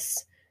 but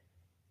that's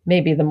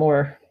maybe the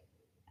more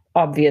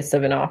obvious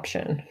of an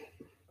option.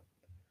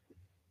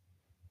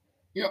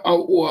 Yeah,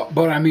 well,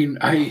 but I mean,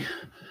 I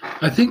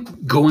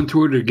think going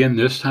through it again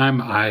this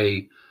time,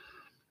 I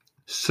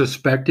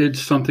suspected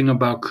something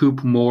about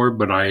Coop more,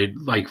 but I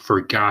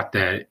forgot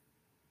that.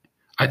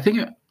 I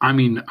think, I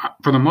mean,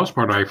 for the most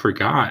part, I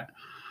forgot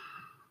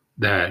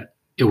that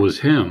it was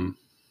him.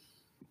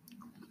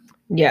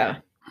 Yeah.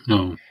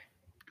 No.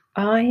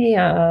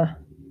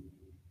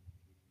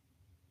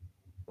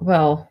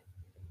 Well,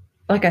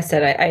 like I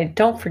said, I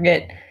don't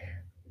forget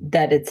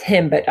that it's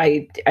him, but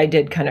I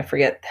did kind of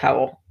forget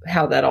how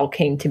that all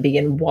came to be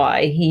and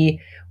why he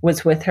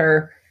was with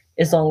her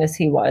as long as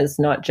he was,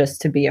 not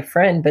just to be a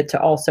friend, but to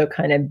also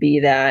kind of be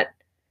that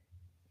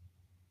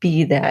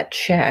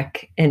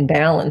check and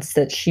balance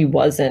that she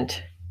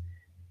wasn't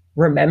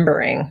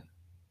remembering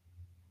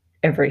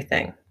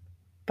everything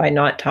by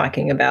not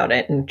talking about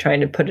it and trying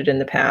to put it in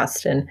the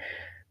past and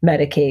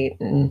medicate,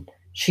 and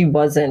she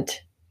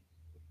wasn't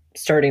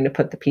starting to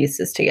put the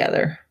pieces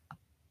together.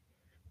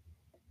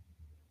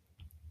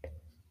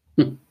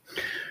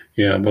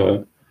 Yeah,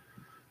 but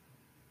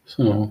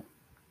so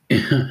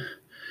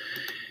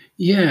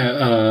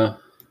yeah,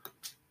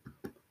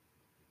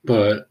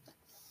 but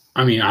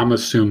I mean, I'm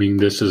assuming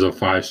this is a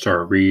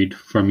 5-star read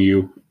from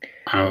you.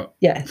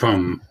 Yes.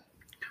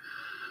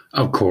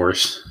 Of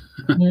course.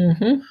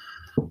 Mm-hmm.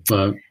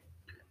 But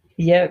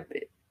yep,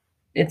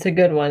 it's a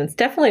good one. It's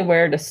definitely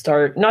where to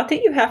start. Not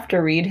that you have to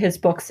read his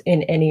books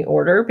in any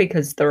order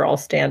because they're all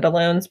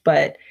standalones,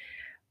 but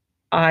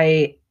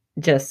I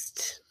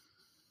just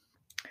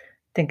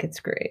think it's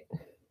great.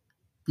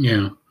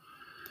 yeah,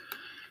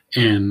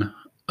 and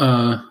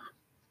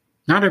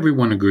not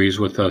everyone agrees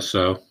with us,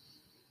 though.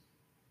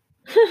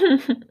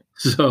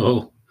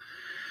 So,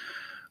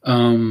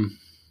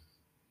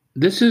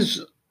 this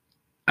is,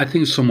 I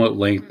think, somewhat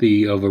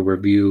lengthy of a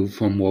review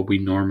from what we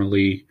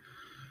normally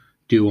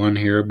do on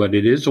here, but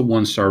it is a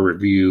 1-star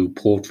review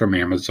pulled from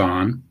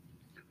Amazon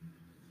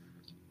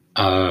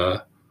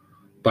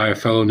by a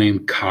fellow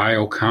named Kai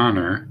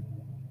O'Connor,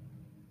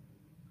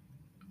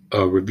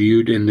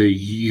 reviewed in the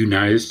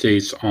United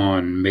States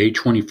on May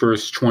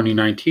 21st,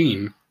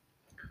 2019.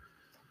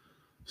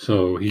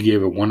 So he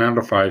gave it 1 out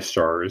of 5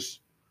 stars.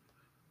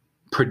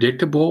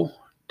 Predictable,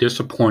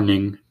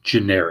 disappointing,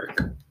 generic.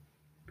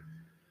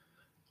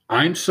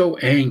 I'm so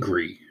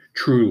angry,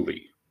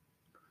 truly.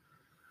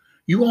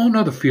 You all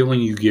know the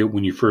feeling you get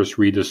when you first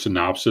read the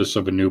synopsis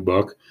of a new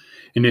book,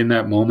 and in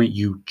that moment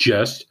you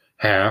just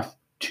have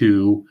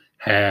to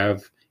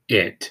have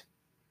it.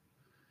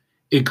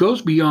 It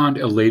goes beyond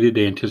elated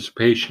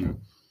anticipation.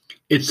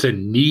 It's a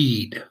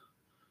need.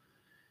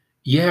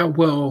 Yeah,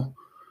 well,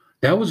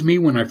 that was me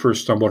when I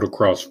first stumbled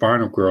across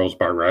Final Girls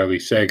by Riley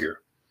Sager.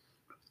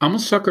 I'm a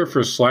sucker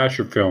for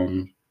slasher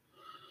films,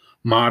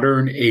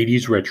 modern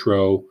 80s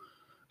retro,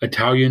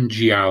 Italian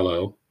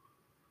giallo.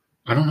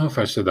 I don't know if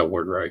I said that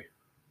word right,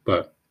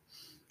 but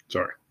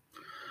sorry.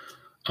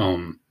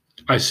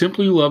 I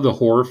simply love the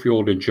horror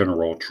field in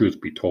general,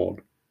 truth be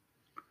told.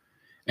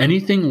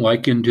 Anything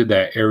likened to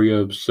that area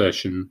of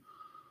obsession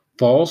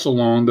falls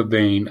along the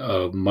vein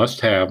of must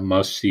have,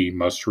 must see,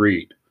 must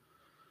read.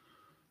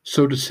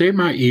 So to say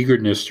my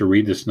eagerness to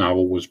read this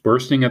novel was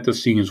bursting at the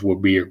seams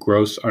would be a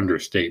gross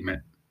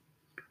understatement.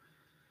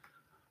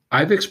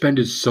 I've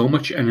expended so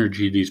much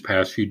energy these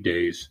past few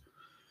days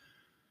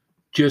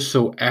just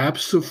so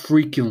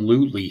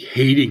abso-freaking-lutely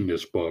hating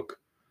this book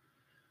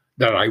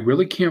that I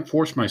really can't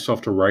force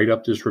myself to write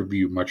up this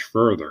review much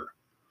further.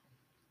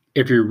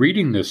 If you're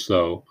reading this,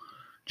 though,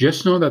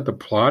 just know that the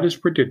plot is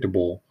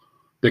predictable,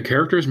 the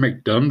characters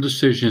make dumb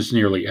decisions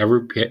nearly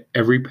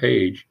every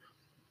page,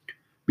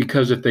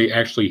 because if they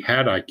actually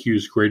had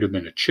IQs greater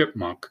than a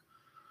chipmunk,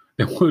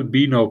 there would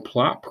be no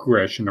plot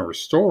progression or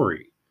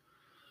story.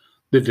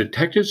 The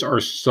detectives are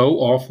so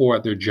awful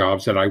at their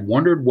jobs that I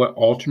wondered what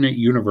alternate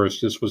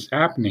universe this was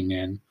happening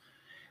in,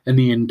 and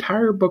the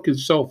entire book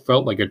itself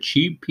felt like a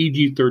cheap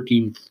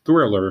PG-13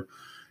 thriller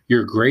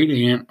your great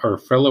aunt or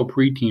fellow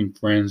preteen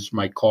friends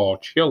might call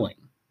chilling.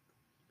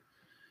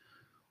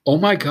 Oh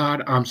my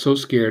god, I'm so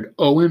scared.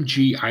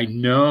 OMG, I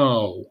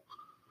know.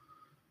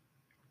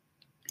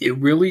 It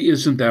really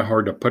isn't that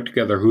hard to put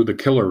together who the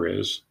killer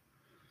is.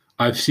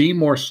 I've seen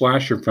more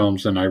slasher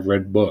films than I've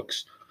read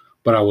books,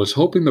 but I was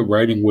hoping the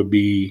writing would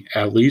be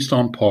at least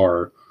on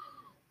par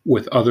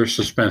with other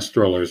suspense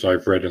thrillers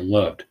I've read and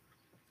loved.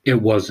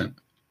 It wasn't.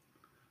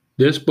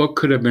 This book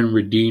could have been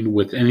redeemed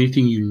with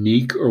anything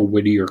unique or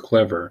witty or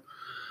clever,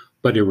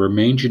 but it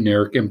remained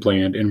generic and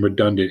bland and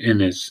redundant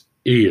in its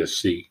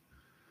idiocy.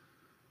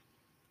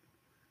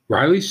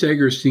 Riley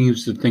Sager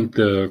seems to think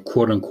the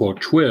quote-unquote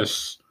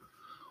twists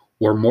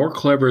were more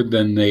clever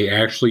than they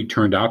actually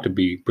turned out to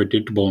be,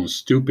 predictable and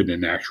stupid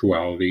in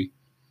actuality.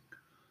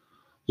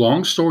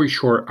 Long story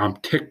short, I'm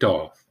ticked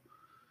off.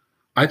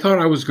 I thought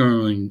I was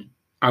going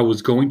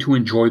to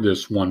enjoy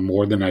this one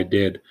more than I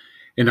did,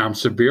 and I'm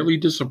severely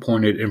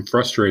disappointed and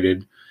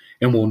frustrated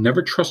and will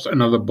never trust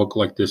another book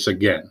like this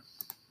again.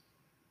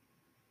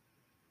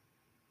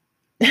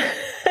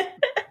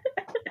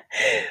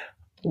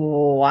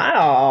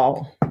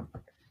 Wow.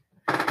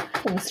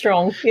 Some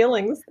strong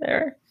feelings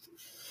there.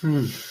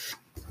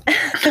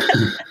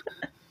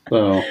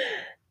 So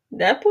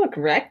that book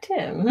wrecked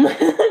him,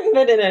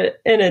 but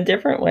in a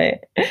different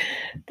way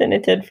than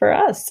it did for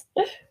us.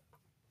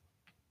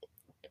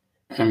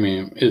 I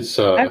mean, it's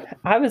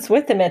I was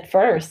with him at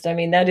first. I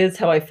mean, that is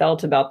how I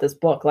felt about this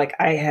book. Like,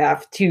 I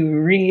have to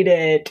read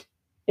it.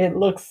 It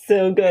looks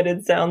so good.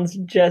 It sounds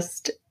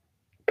just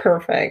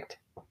perfect.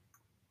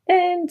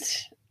 And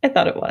I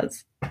thought it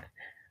was.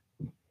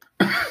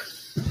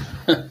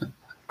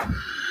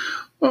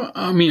 well,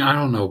 I mean, I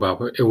don't know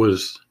about it.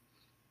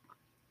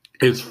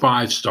 It's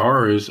 5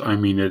 stars. I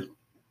mean,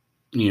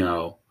 you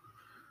know,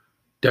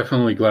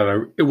 definitely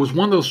glad it was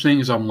one of those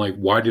things. I'm like,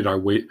 why did I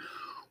wait?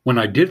 When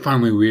I did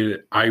finally read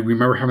it, I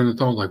remember having the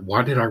thought, like,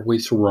 why did I wait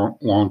so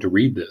long to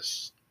read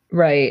this?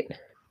 Right.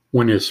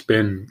 When it's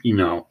been,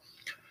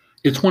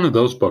 it's one of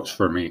those books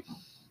for me.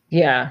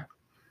 Yeah.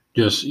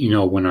 Just,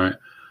 when I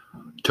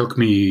took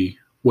me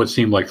what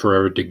seemed like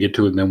forever to get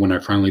to it, and then when I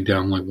finally did,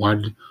 I'm like,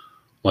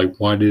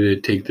 why did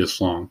it take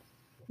this long?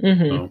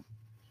 Mm-hmm. So,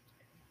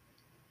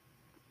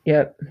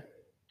 Yep.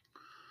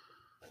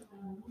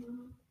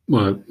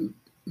 but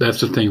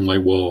that's the thing.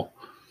 Like, well,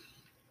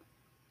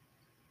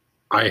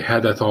 I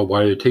had that thought,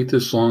 why did it take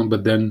this long?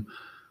 But then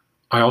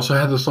I also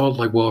had the thought,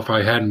 like, well, if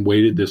I hadn't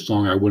waited this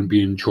long, I wouldn't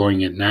be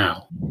enjoying it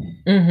now.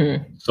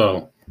 Mm-hmm.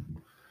 So,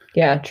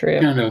 Yeah, true.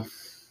 kind of.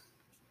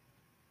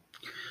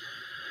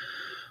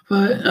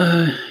 But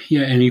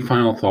yeah, any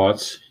final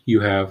thoughts you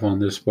have on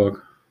this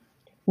book?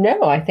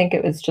 No, I think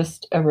it was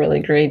just a really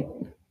great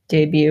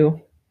debut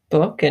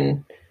book,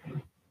 and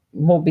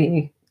we'll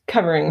be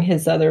covering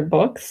his other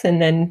books,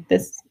 and then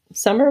this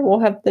summer we'll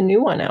have the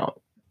new one out.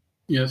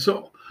 Yeah.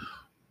 So,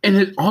 and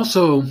it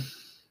also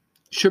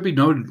should be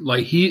noted,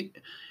 like it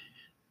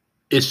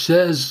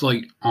says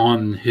like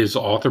on his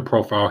author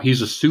profile,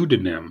 he's a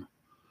pseudonym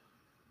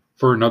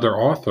for another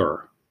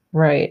author,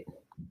 Right.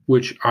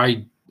 which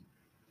I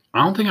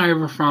don't think I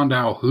ever found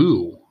out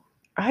who.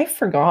 I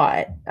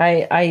forgot.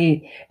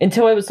 I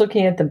until I was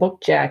looking at the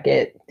book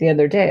jacket the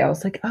other day, I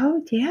was like,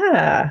 oh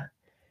yeah.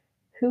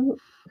 Who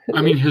I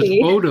is mean, his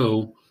he?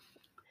 photo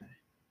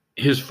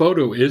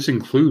is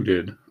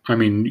included. I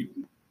mean,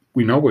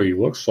 we know what he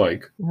looks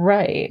like,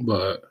 Right.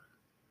 but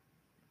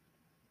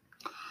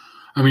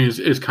I mean,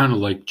 it's kind of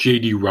like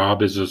J.D.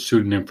 Robb is a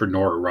pseudonym for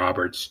Nora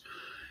Roberts,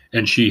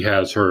 and she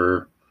has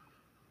her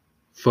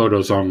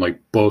photos on like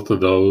both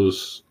of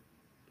those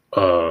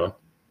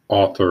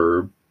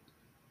author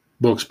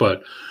books.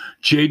 But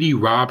J.D.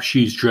 Robb,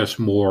 she's dressed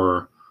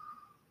more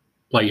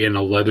like in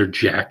a leather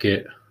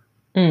jacket,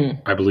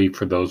 I believe,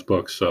 for those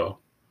books. So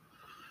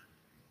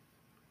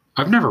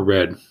I've never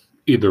read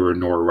either a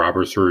Nora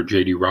Roberts or a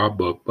J.D. Robb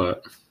book,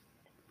 but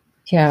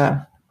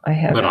Yeah, I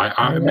but haven't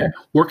I mean, either.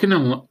 working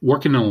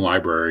in a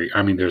library,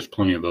 I mean, there's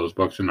plenty of those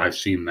books, and I've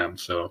seen them.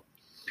 So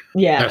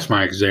Yeah. that's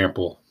my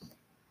example.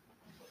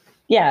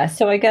 Yeah,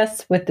 so I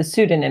guess with the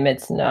pseudonym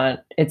it's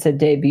a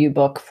debut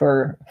book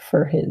for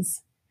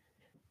his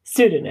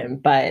pseudonym,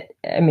 but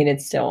I mean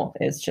it's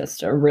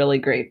just a really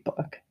great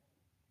book.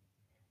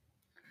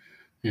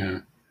 Yeah.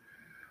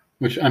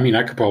 Which I mean,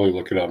 I could probably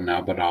look it up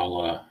now, but I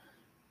don't know.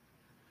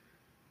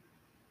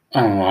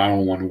 I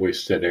don't want to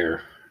waste dead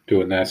air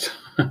doing that.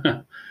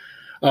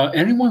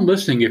 Anyone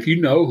listening, if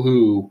you know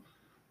who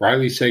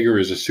Riley Sager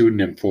is a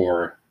pseudonym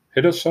for,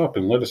 hit us up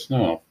and let us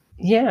know.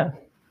 Yeah.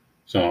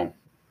 So,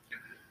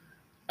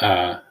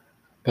 uh,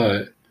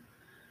 but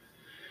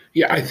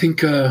yeah, I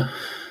think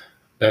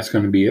that's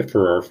going to be it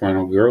for our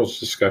final girls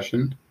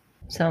discussion,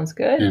 Sounds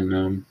good.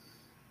 and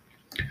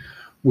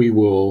we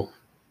will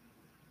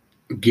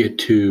get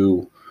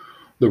to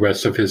the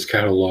rest of his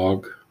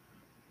catalog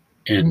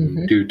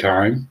in due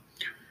time.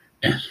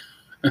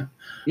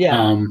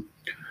 Yeah.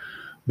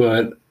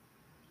 But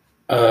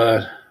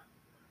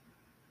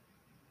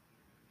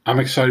I'm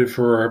excited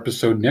for our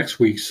episode next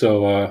week.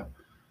 So,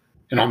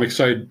 and I'm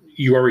excited.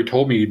 You already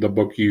told me the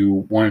book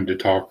you wanted to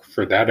talk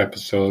for that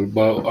episode,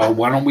 but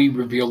why don't we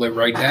reveal it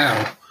right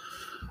now?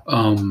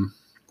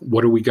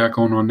 What do we got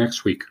going on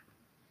next week?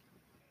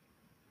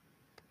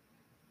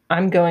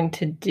 I'm going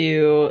to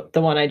do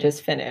the one I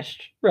just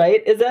finished,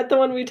 right? Is that the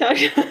one we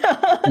talked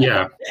about?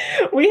 Yeah.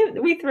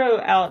 We throw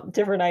out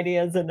different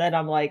ideas and then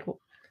I'm like,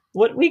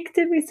 what week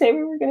did we say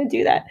we were going to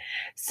do that?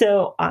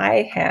 So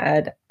I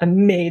had a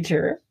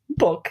major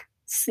book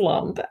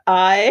slump.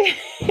 I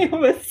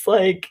was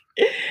like,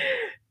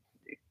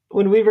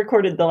 when we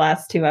recorded the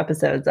last 2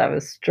 episodes, I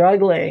was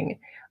struggling.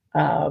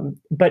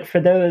 But for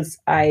those,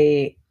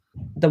 the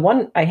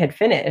one I had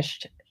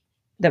finished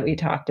that we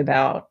talked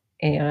about,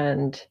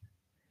 and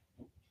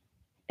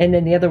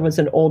then the other was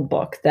an old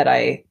book that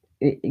I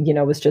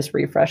was just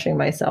refreshing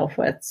myself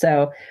with.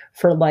 So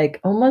for like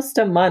almost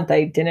a month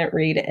I didn't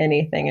read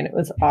anything and it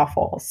was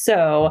awful.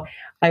 So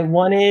I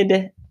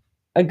wanted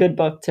a good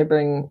book to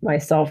bring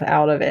myself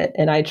out of it,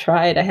 and I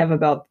tried. I have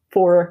about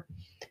 4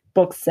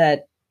 books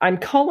that I'm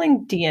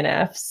calling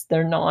DNFs.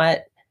 They're not,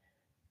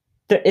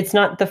 it's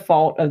not the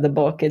fault of the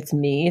book, it's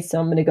me. So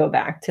I'm going to go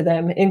back to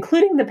them,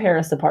 including The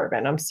Paris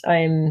Apartment.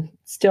 I'm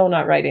still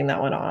not writing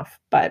that one off,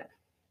 but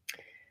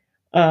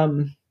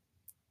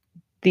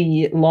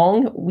The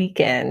Long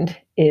Weekend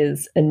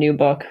is a new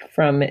book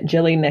from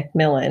Gilly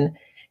McMillan,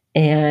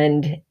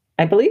 and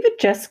I believe it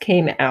just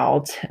came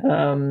out.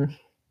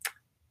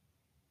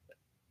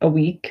 a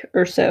week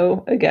or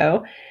so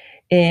ago,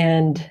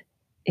 and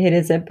it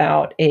is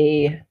about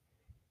a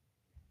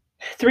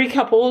three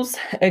couples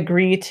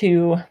agree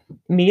to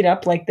meet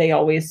up like they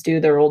always do,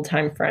 their old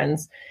time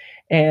friends,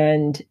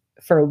 and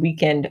for a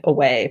weekend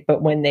away.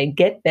 But when they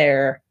get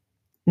there,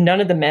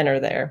 none of the men are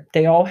there.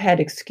 They all had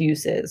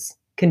excuses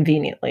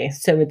conveniently.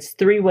 So it's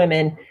three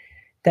women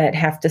that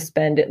have to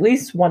spend at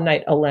least one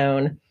night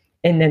alone,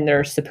 and then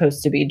they're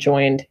supposed to be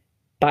joined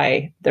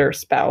by their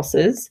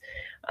spouses.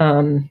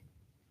 Um,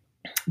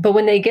 but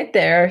when they get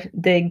there,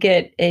 they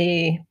get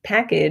a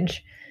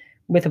package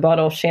with a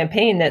bottle of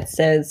champagne that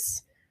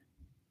says,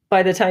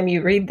 by the time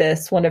you read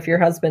this, one of your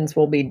husbands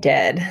will be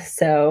dead.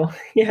 So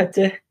you have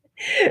to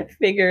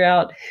figure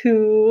out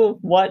who,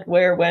 what,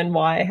 where, when,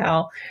 why,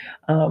 how,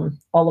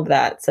 all of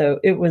that. So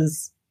it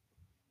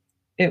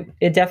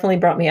definitely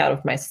brought me out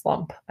of my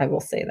slump. I will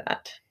say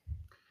that.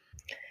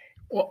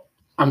 Well,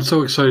 I'm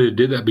so excited to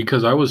do that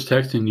because I was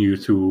texting you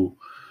through.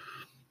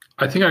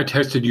 I think I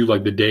texted you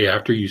like the day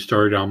after you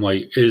started. I'm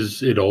like,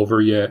 is it over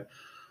yet?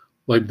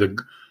 Like the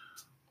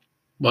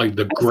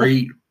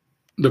great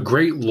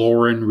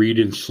Lauren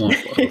reading slump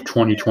of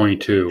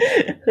 2022.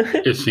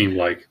 It seemed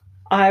like.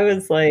 I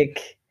was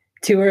like,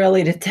 too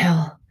early to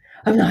tell.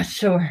 I'm not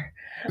sure.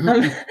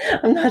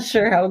 I'm not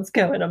sure how it's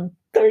going. I'm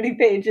 30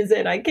 pages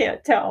in. I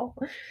can't tell.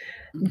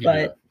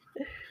 But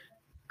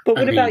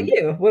what about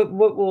you? What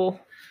will?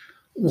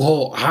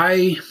 Well,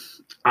 I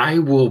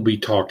will be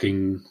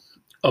talking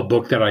a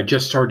book that I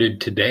just started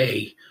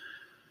today.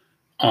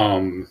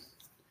 It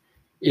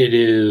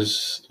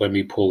is. Let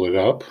me pull it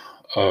up.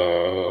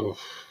 I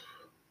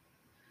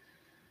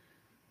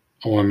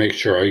want to make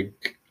sure I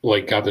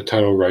got the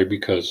title right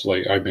because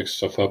I mixed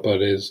stuff up.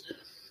 But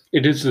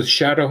it is the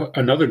Shadow,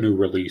 another new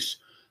release,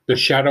 The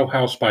Shadow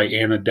House by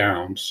Anna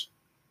Downs.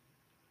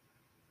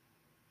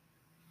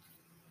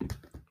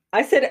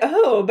 I said,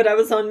 "Oh," but I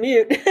was on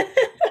mute.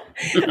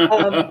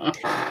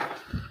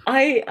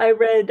 I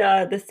read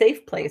The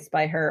Safe Place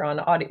by her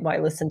on audio. Well, I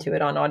listened to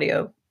it on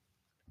audio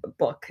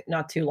book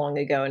not too long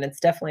ago, and it's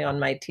definitely on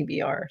my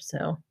TBR.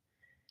 So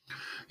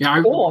yeah, I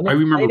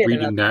remember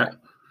reading that.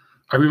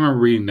 I remember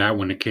reading that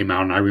when it came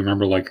out, and I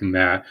remember liking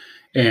that.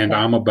 And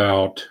I'm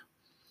about.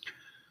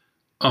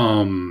 I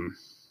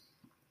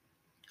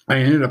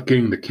ended up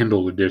getting the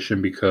Kindle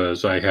edition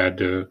because I had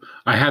the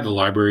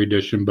library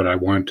edition, but I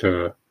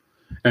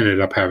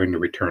ended up having to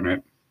return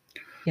it.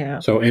 Yeah.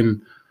 So,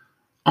 and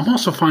I'm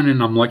also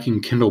finding I'm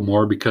liking Kindle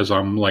more because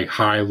I'm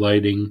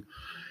highlighting,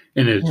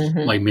 and it's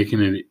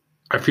making it.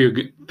 I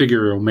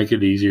figure it'll make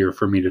it easier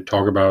for me to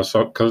talk about,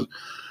 so because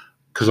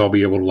I'll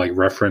be able to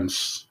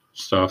reference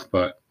stuff.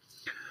 But,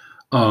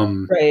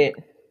 right.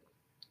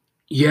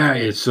 Yeah,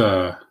 it's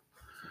I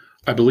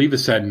believe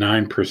it's at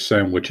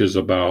 9%, which is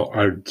about,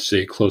 I'd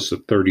say, close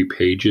to 30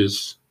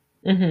 pages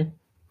that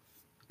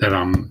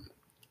I'm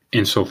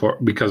in so far,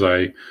 because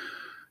I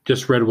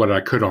just read what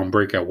I could on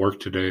break at work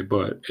today.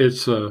 But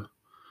it's so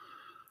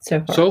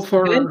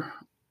far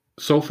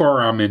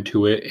I'm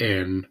into it,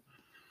 and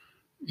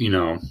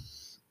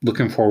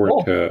looking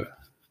forward to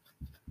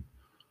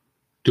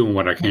doing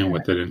what I can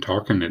with it and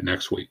talking it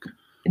next week.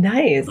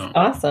 Nice,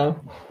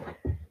 awesome,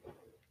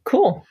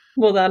 cool.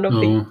 Well,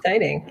 that'll be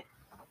exciting.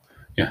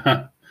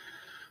 Yeah.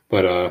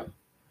 But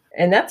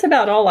and that's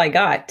about all I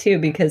got too,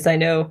 because I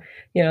know,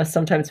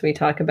 sometimes we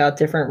talk about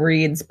different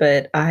reads,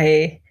 but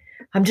I'm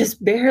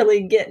just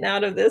barely getting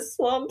out of this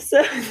slump,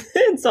 so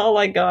it's all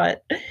I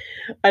got.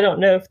 I don't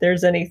know if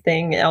there's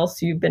anything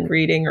else you've been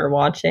reading or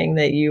watching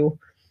that you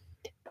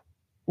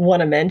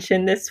want to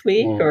mention this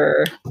week,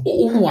 or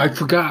I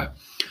forgot.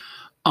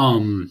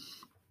 I'm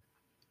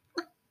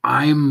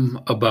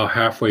about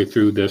halfway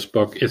through this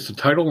book. It's the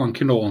title on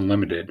Kindle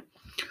Unlimited.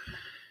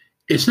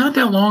 It's not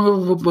that long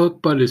of a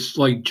book, but it's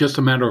just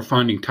a matter of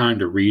finding time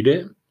to read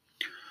it.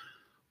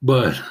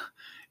 But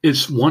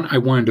it's one I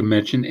wanted to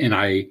mention, and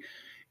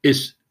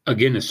it's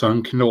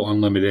on Kindle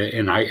Unlimited,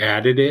 and I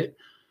added it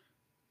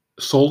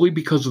solely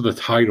because of the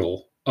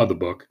title of the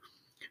book.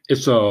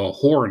 It's a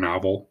horror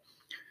novel.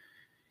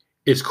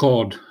 It's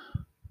called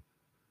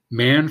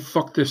Man,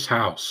 Fuck This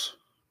House.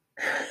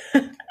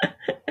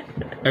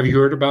 Have you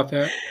heard about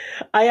that?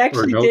 I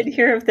actually did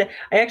hear of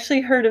I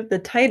actually heard of the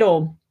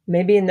title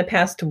maybe in the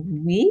past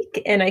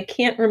week, and I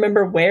can't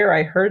remember where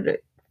I heard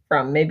it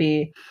from.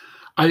 Maybe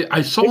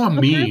I saw a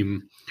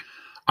meme.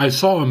 I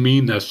saw a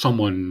meme that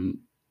someone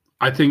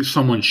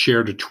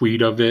shared a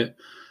tweet of it,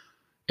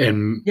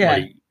 and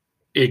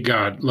it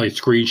got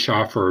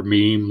screenshot for a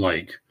meme.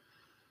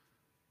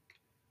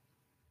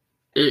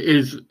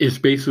 It's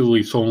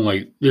basically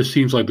someone this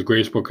seems like the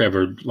greatest book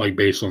ever,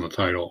 based on the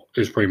title,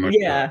 is pretty much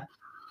yeah.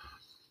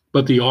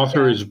 But the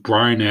author is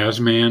Brian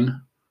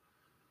Asman.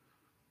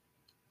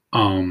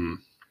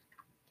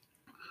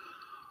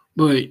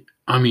 But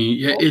I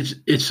mean, it's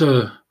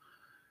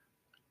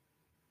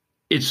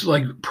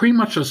pretty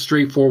much a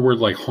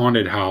straightforward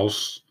haunted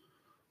house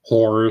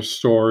horror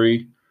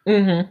story.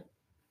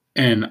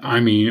 And I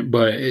mean,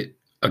 but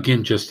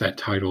again, just that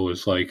title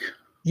is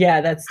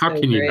yeah, that's how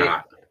can you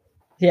not?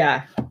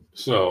 Yeah.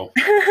 So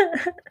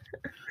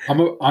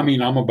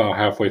I'm about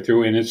halfway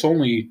through, and it's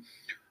only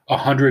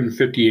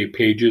 158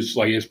 pages.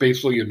 Like, it's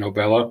basically a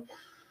novella,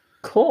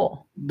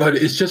 Cool. but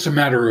it's just a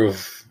matter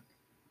of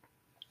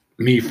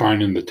me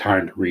finding the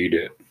time to read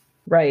it.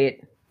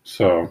 Right.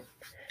 So,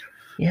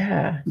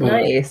 Yeah. but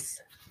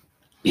Nice.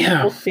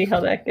 yeah. We'll see how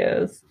that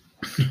goes.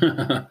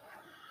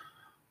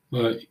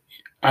 But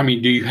I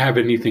mean, do you have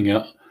anything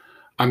else?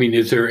 I mean,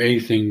 is there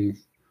anything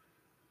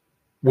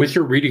with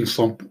your reading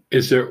slump?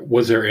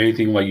 Was there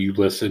anything like you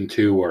listened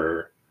to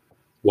or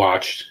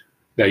watched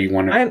that you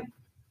want to?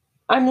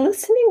 I'm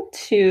listening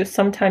to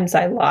Sometimes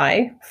I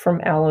Lie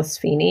from Alice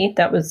Feeney.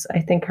 That was, I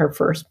think, her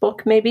first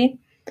book, maybe.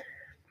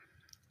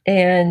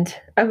 And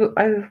I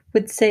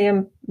would say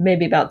I'm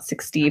maybe about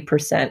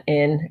 60%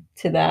 in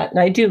to that. And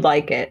I do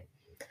like it.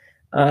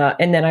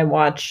 And then I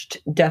watched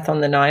Death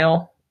on the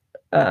Nile,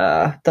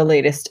 the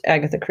latest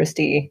Agatha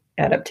Christie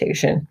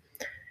adaptation.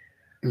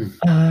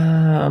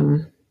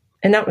 And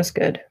that was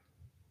good.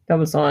 That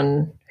was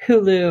on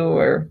Hulu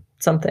or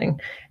something.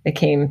 It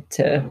came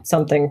to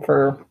something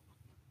for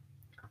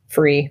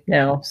free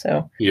now.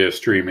 So Yeah,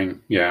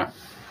 streaming. Yeah.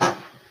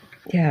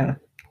 yeah,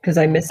 because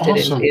I missed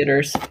it in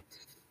theaters.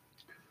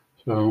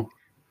 So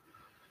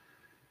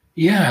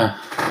yeah.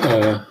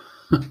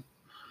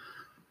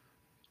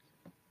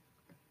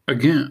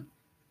 Again,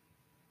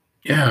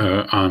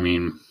 yeah. I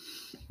mean,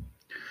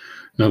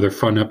 another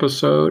fun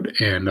episode,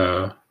 and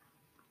I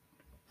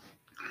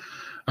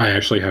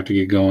actually have to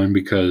get going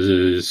because it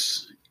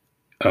is.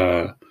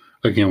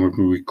 Again, we're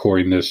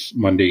recording this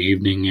Monday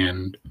evening,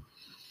 and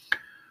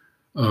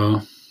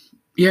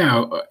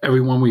yeah,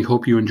 everyone, we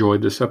hope you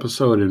enjoyed this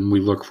episode, and we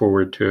look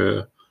forward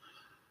to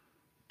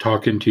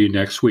talking to you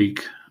next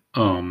week.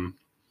 I'm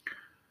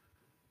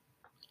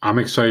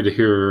excited to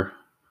hear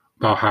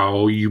about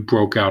how you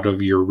broke out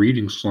of your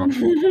reading slump.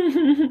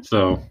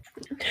 So,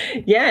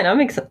 yeah, and I'm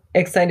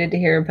excited to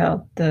hear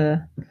about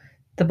the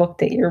book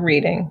that you're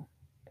reading.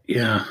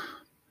 Yeah,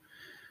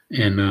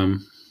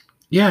 and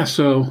yeah.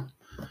 So,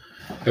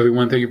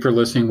 everyone, thank you for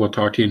listening. We'll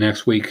talk to you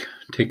next week.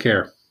 Take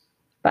care.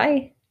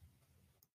 Bye.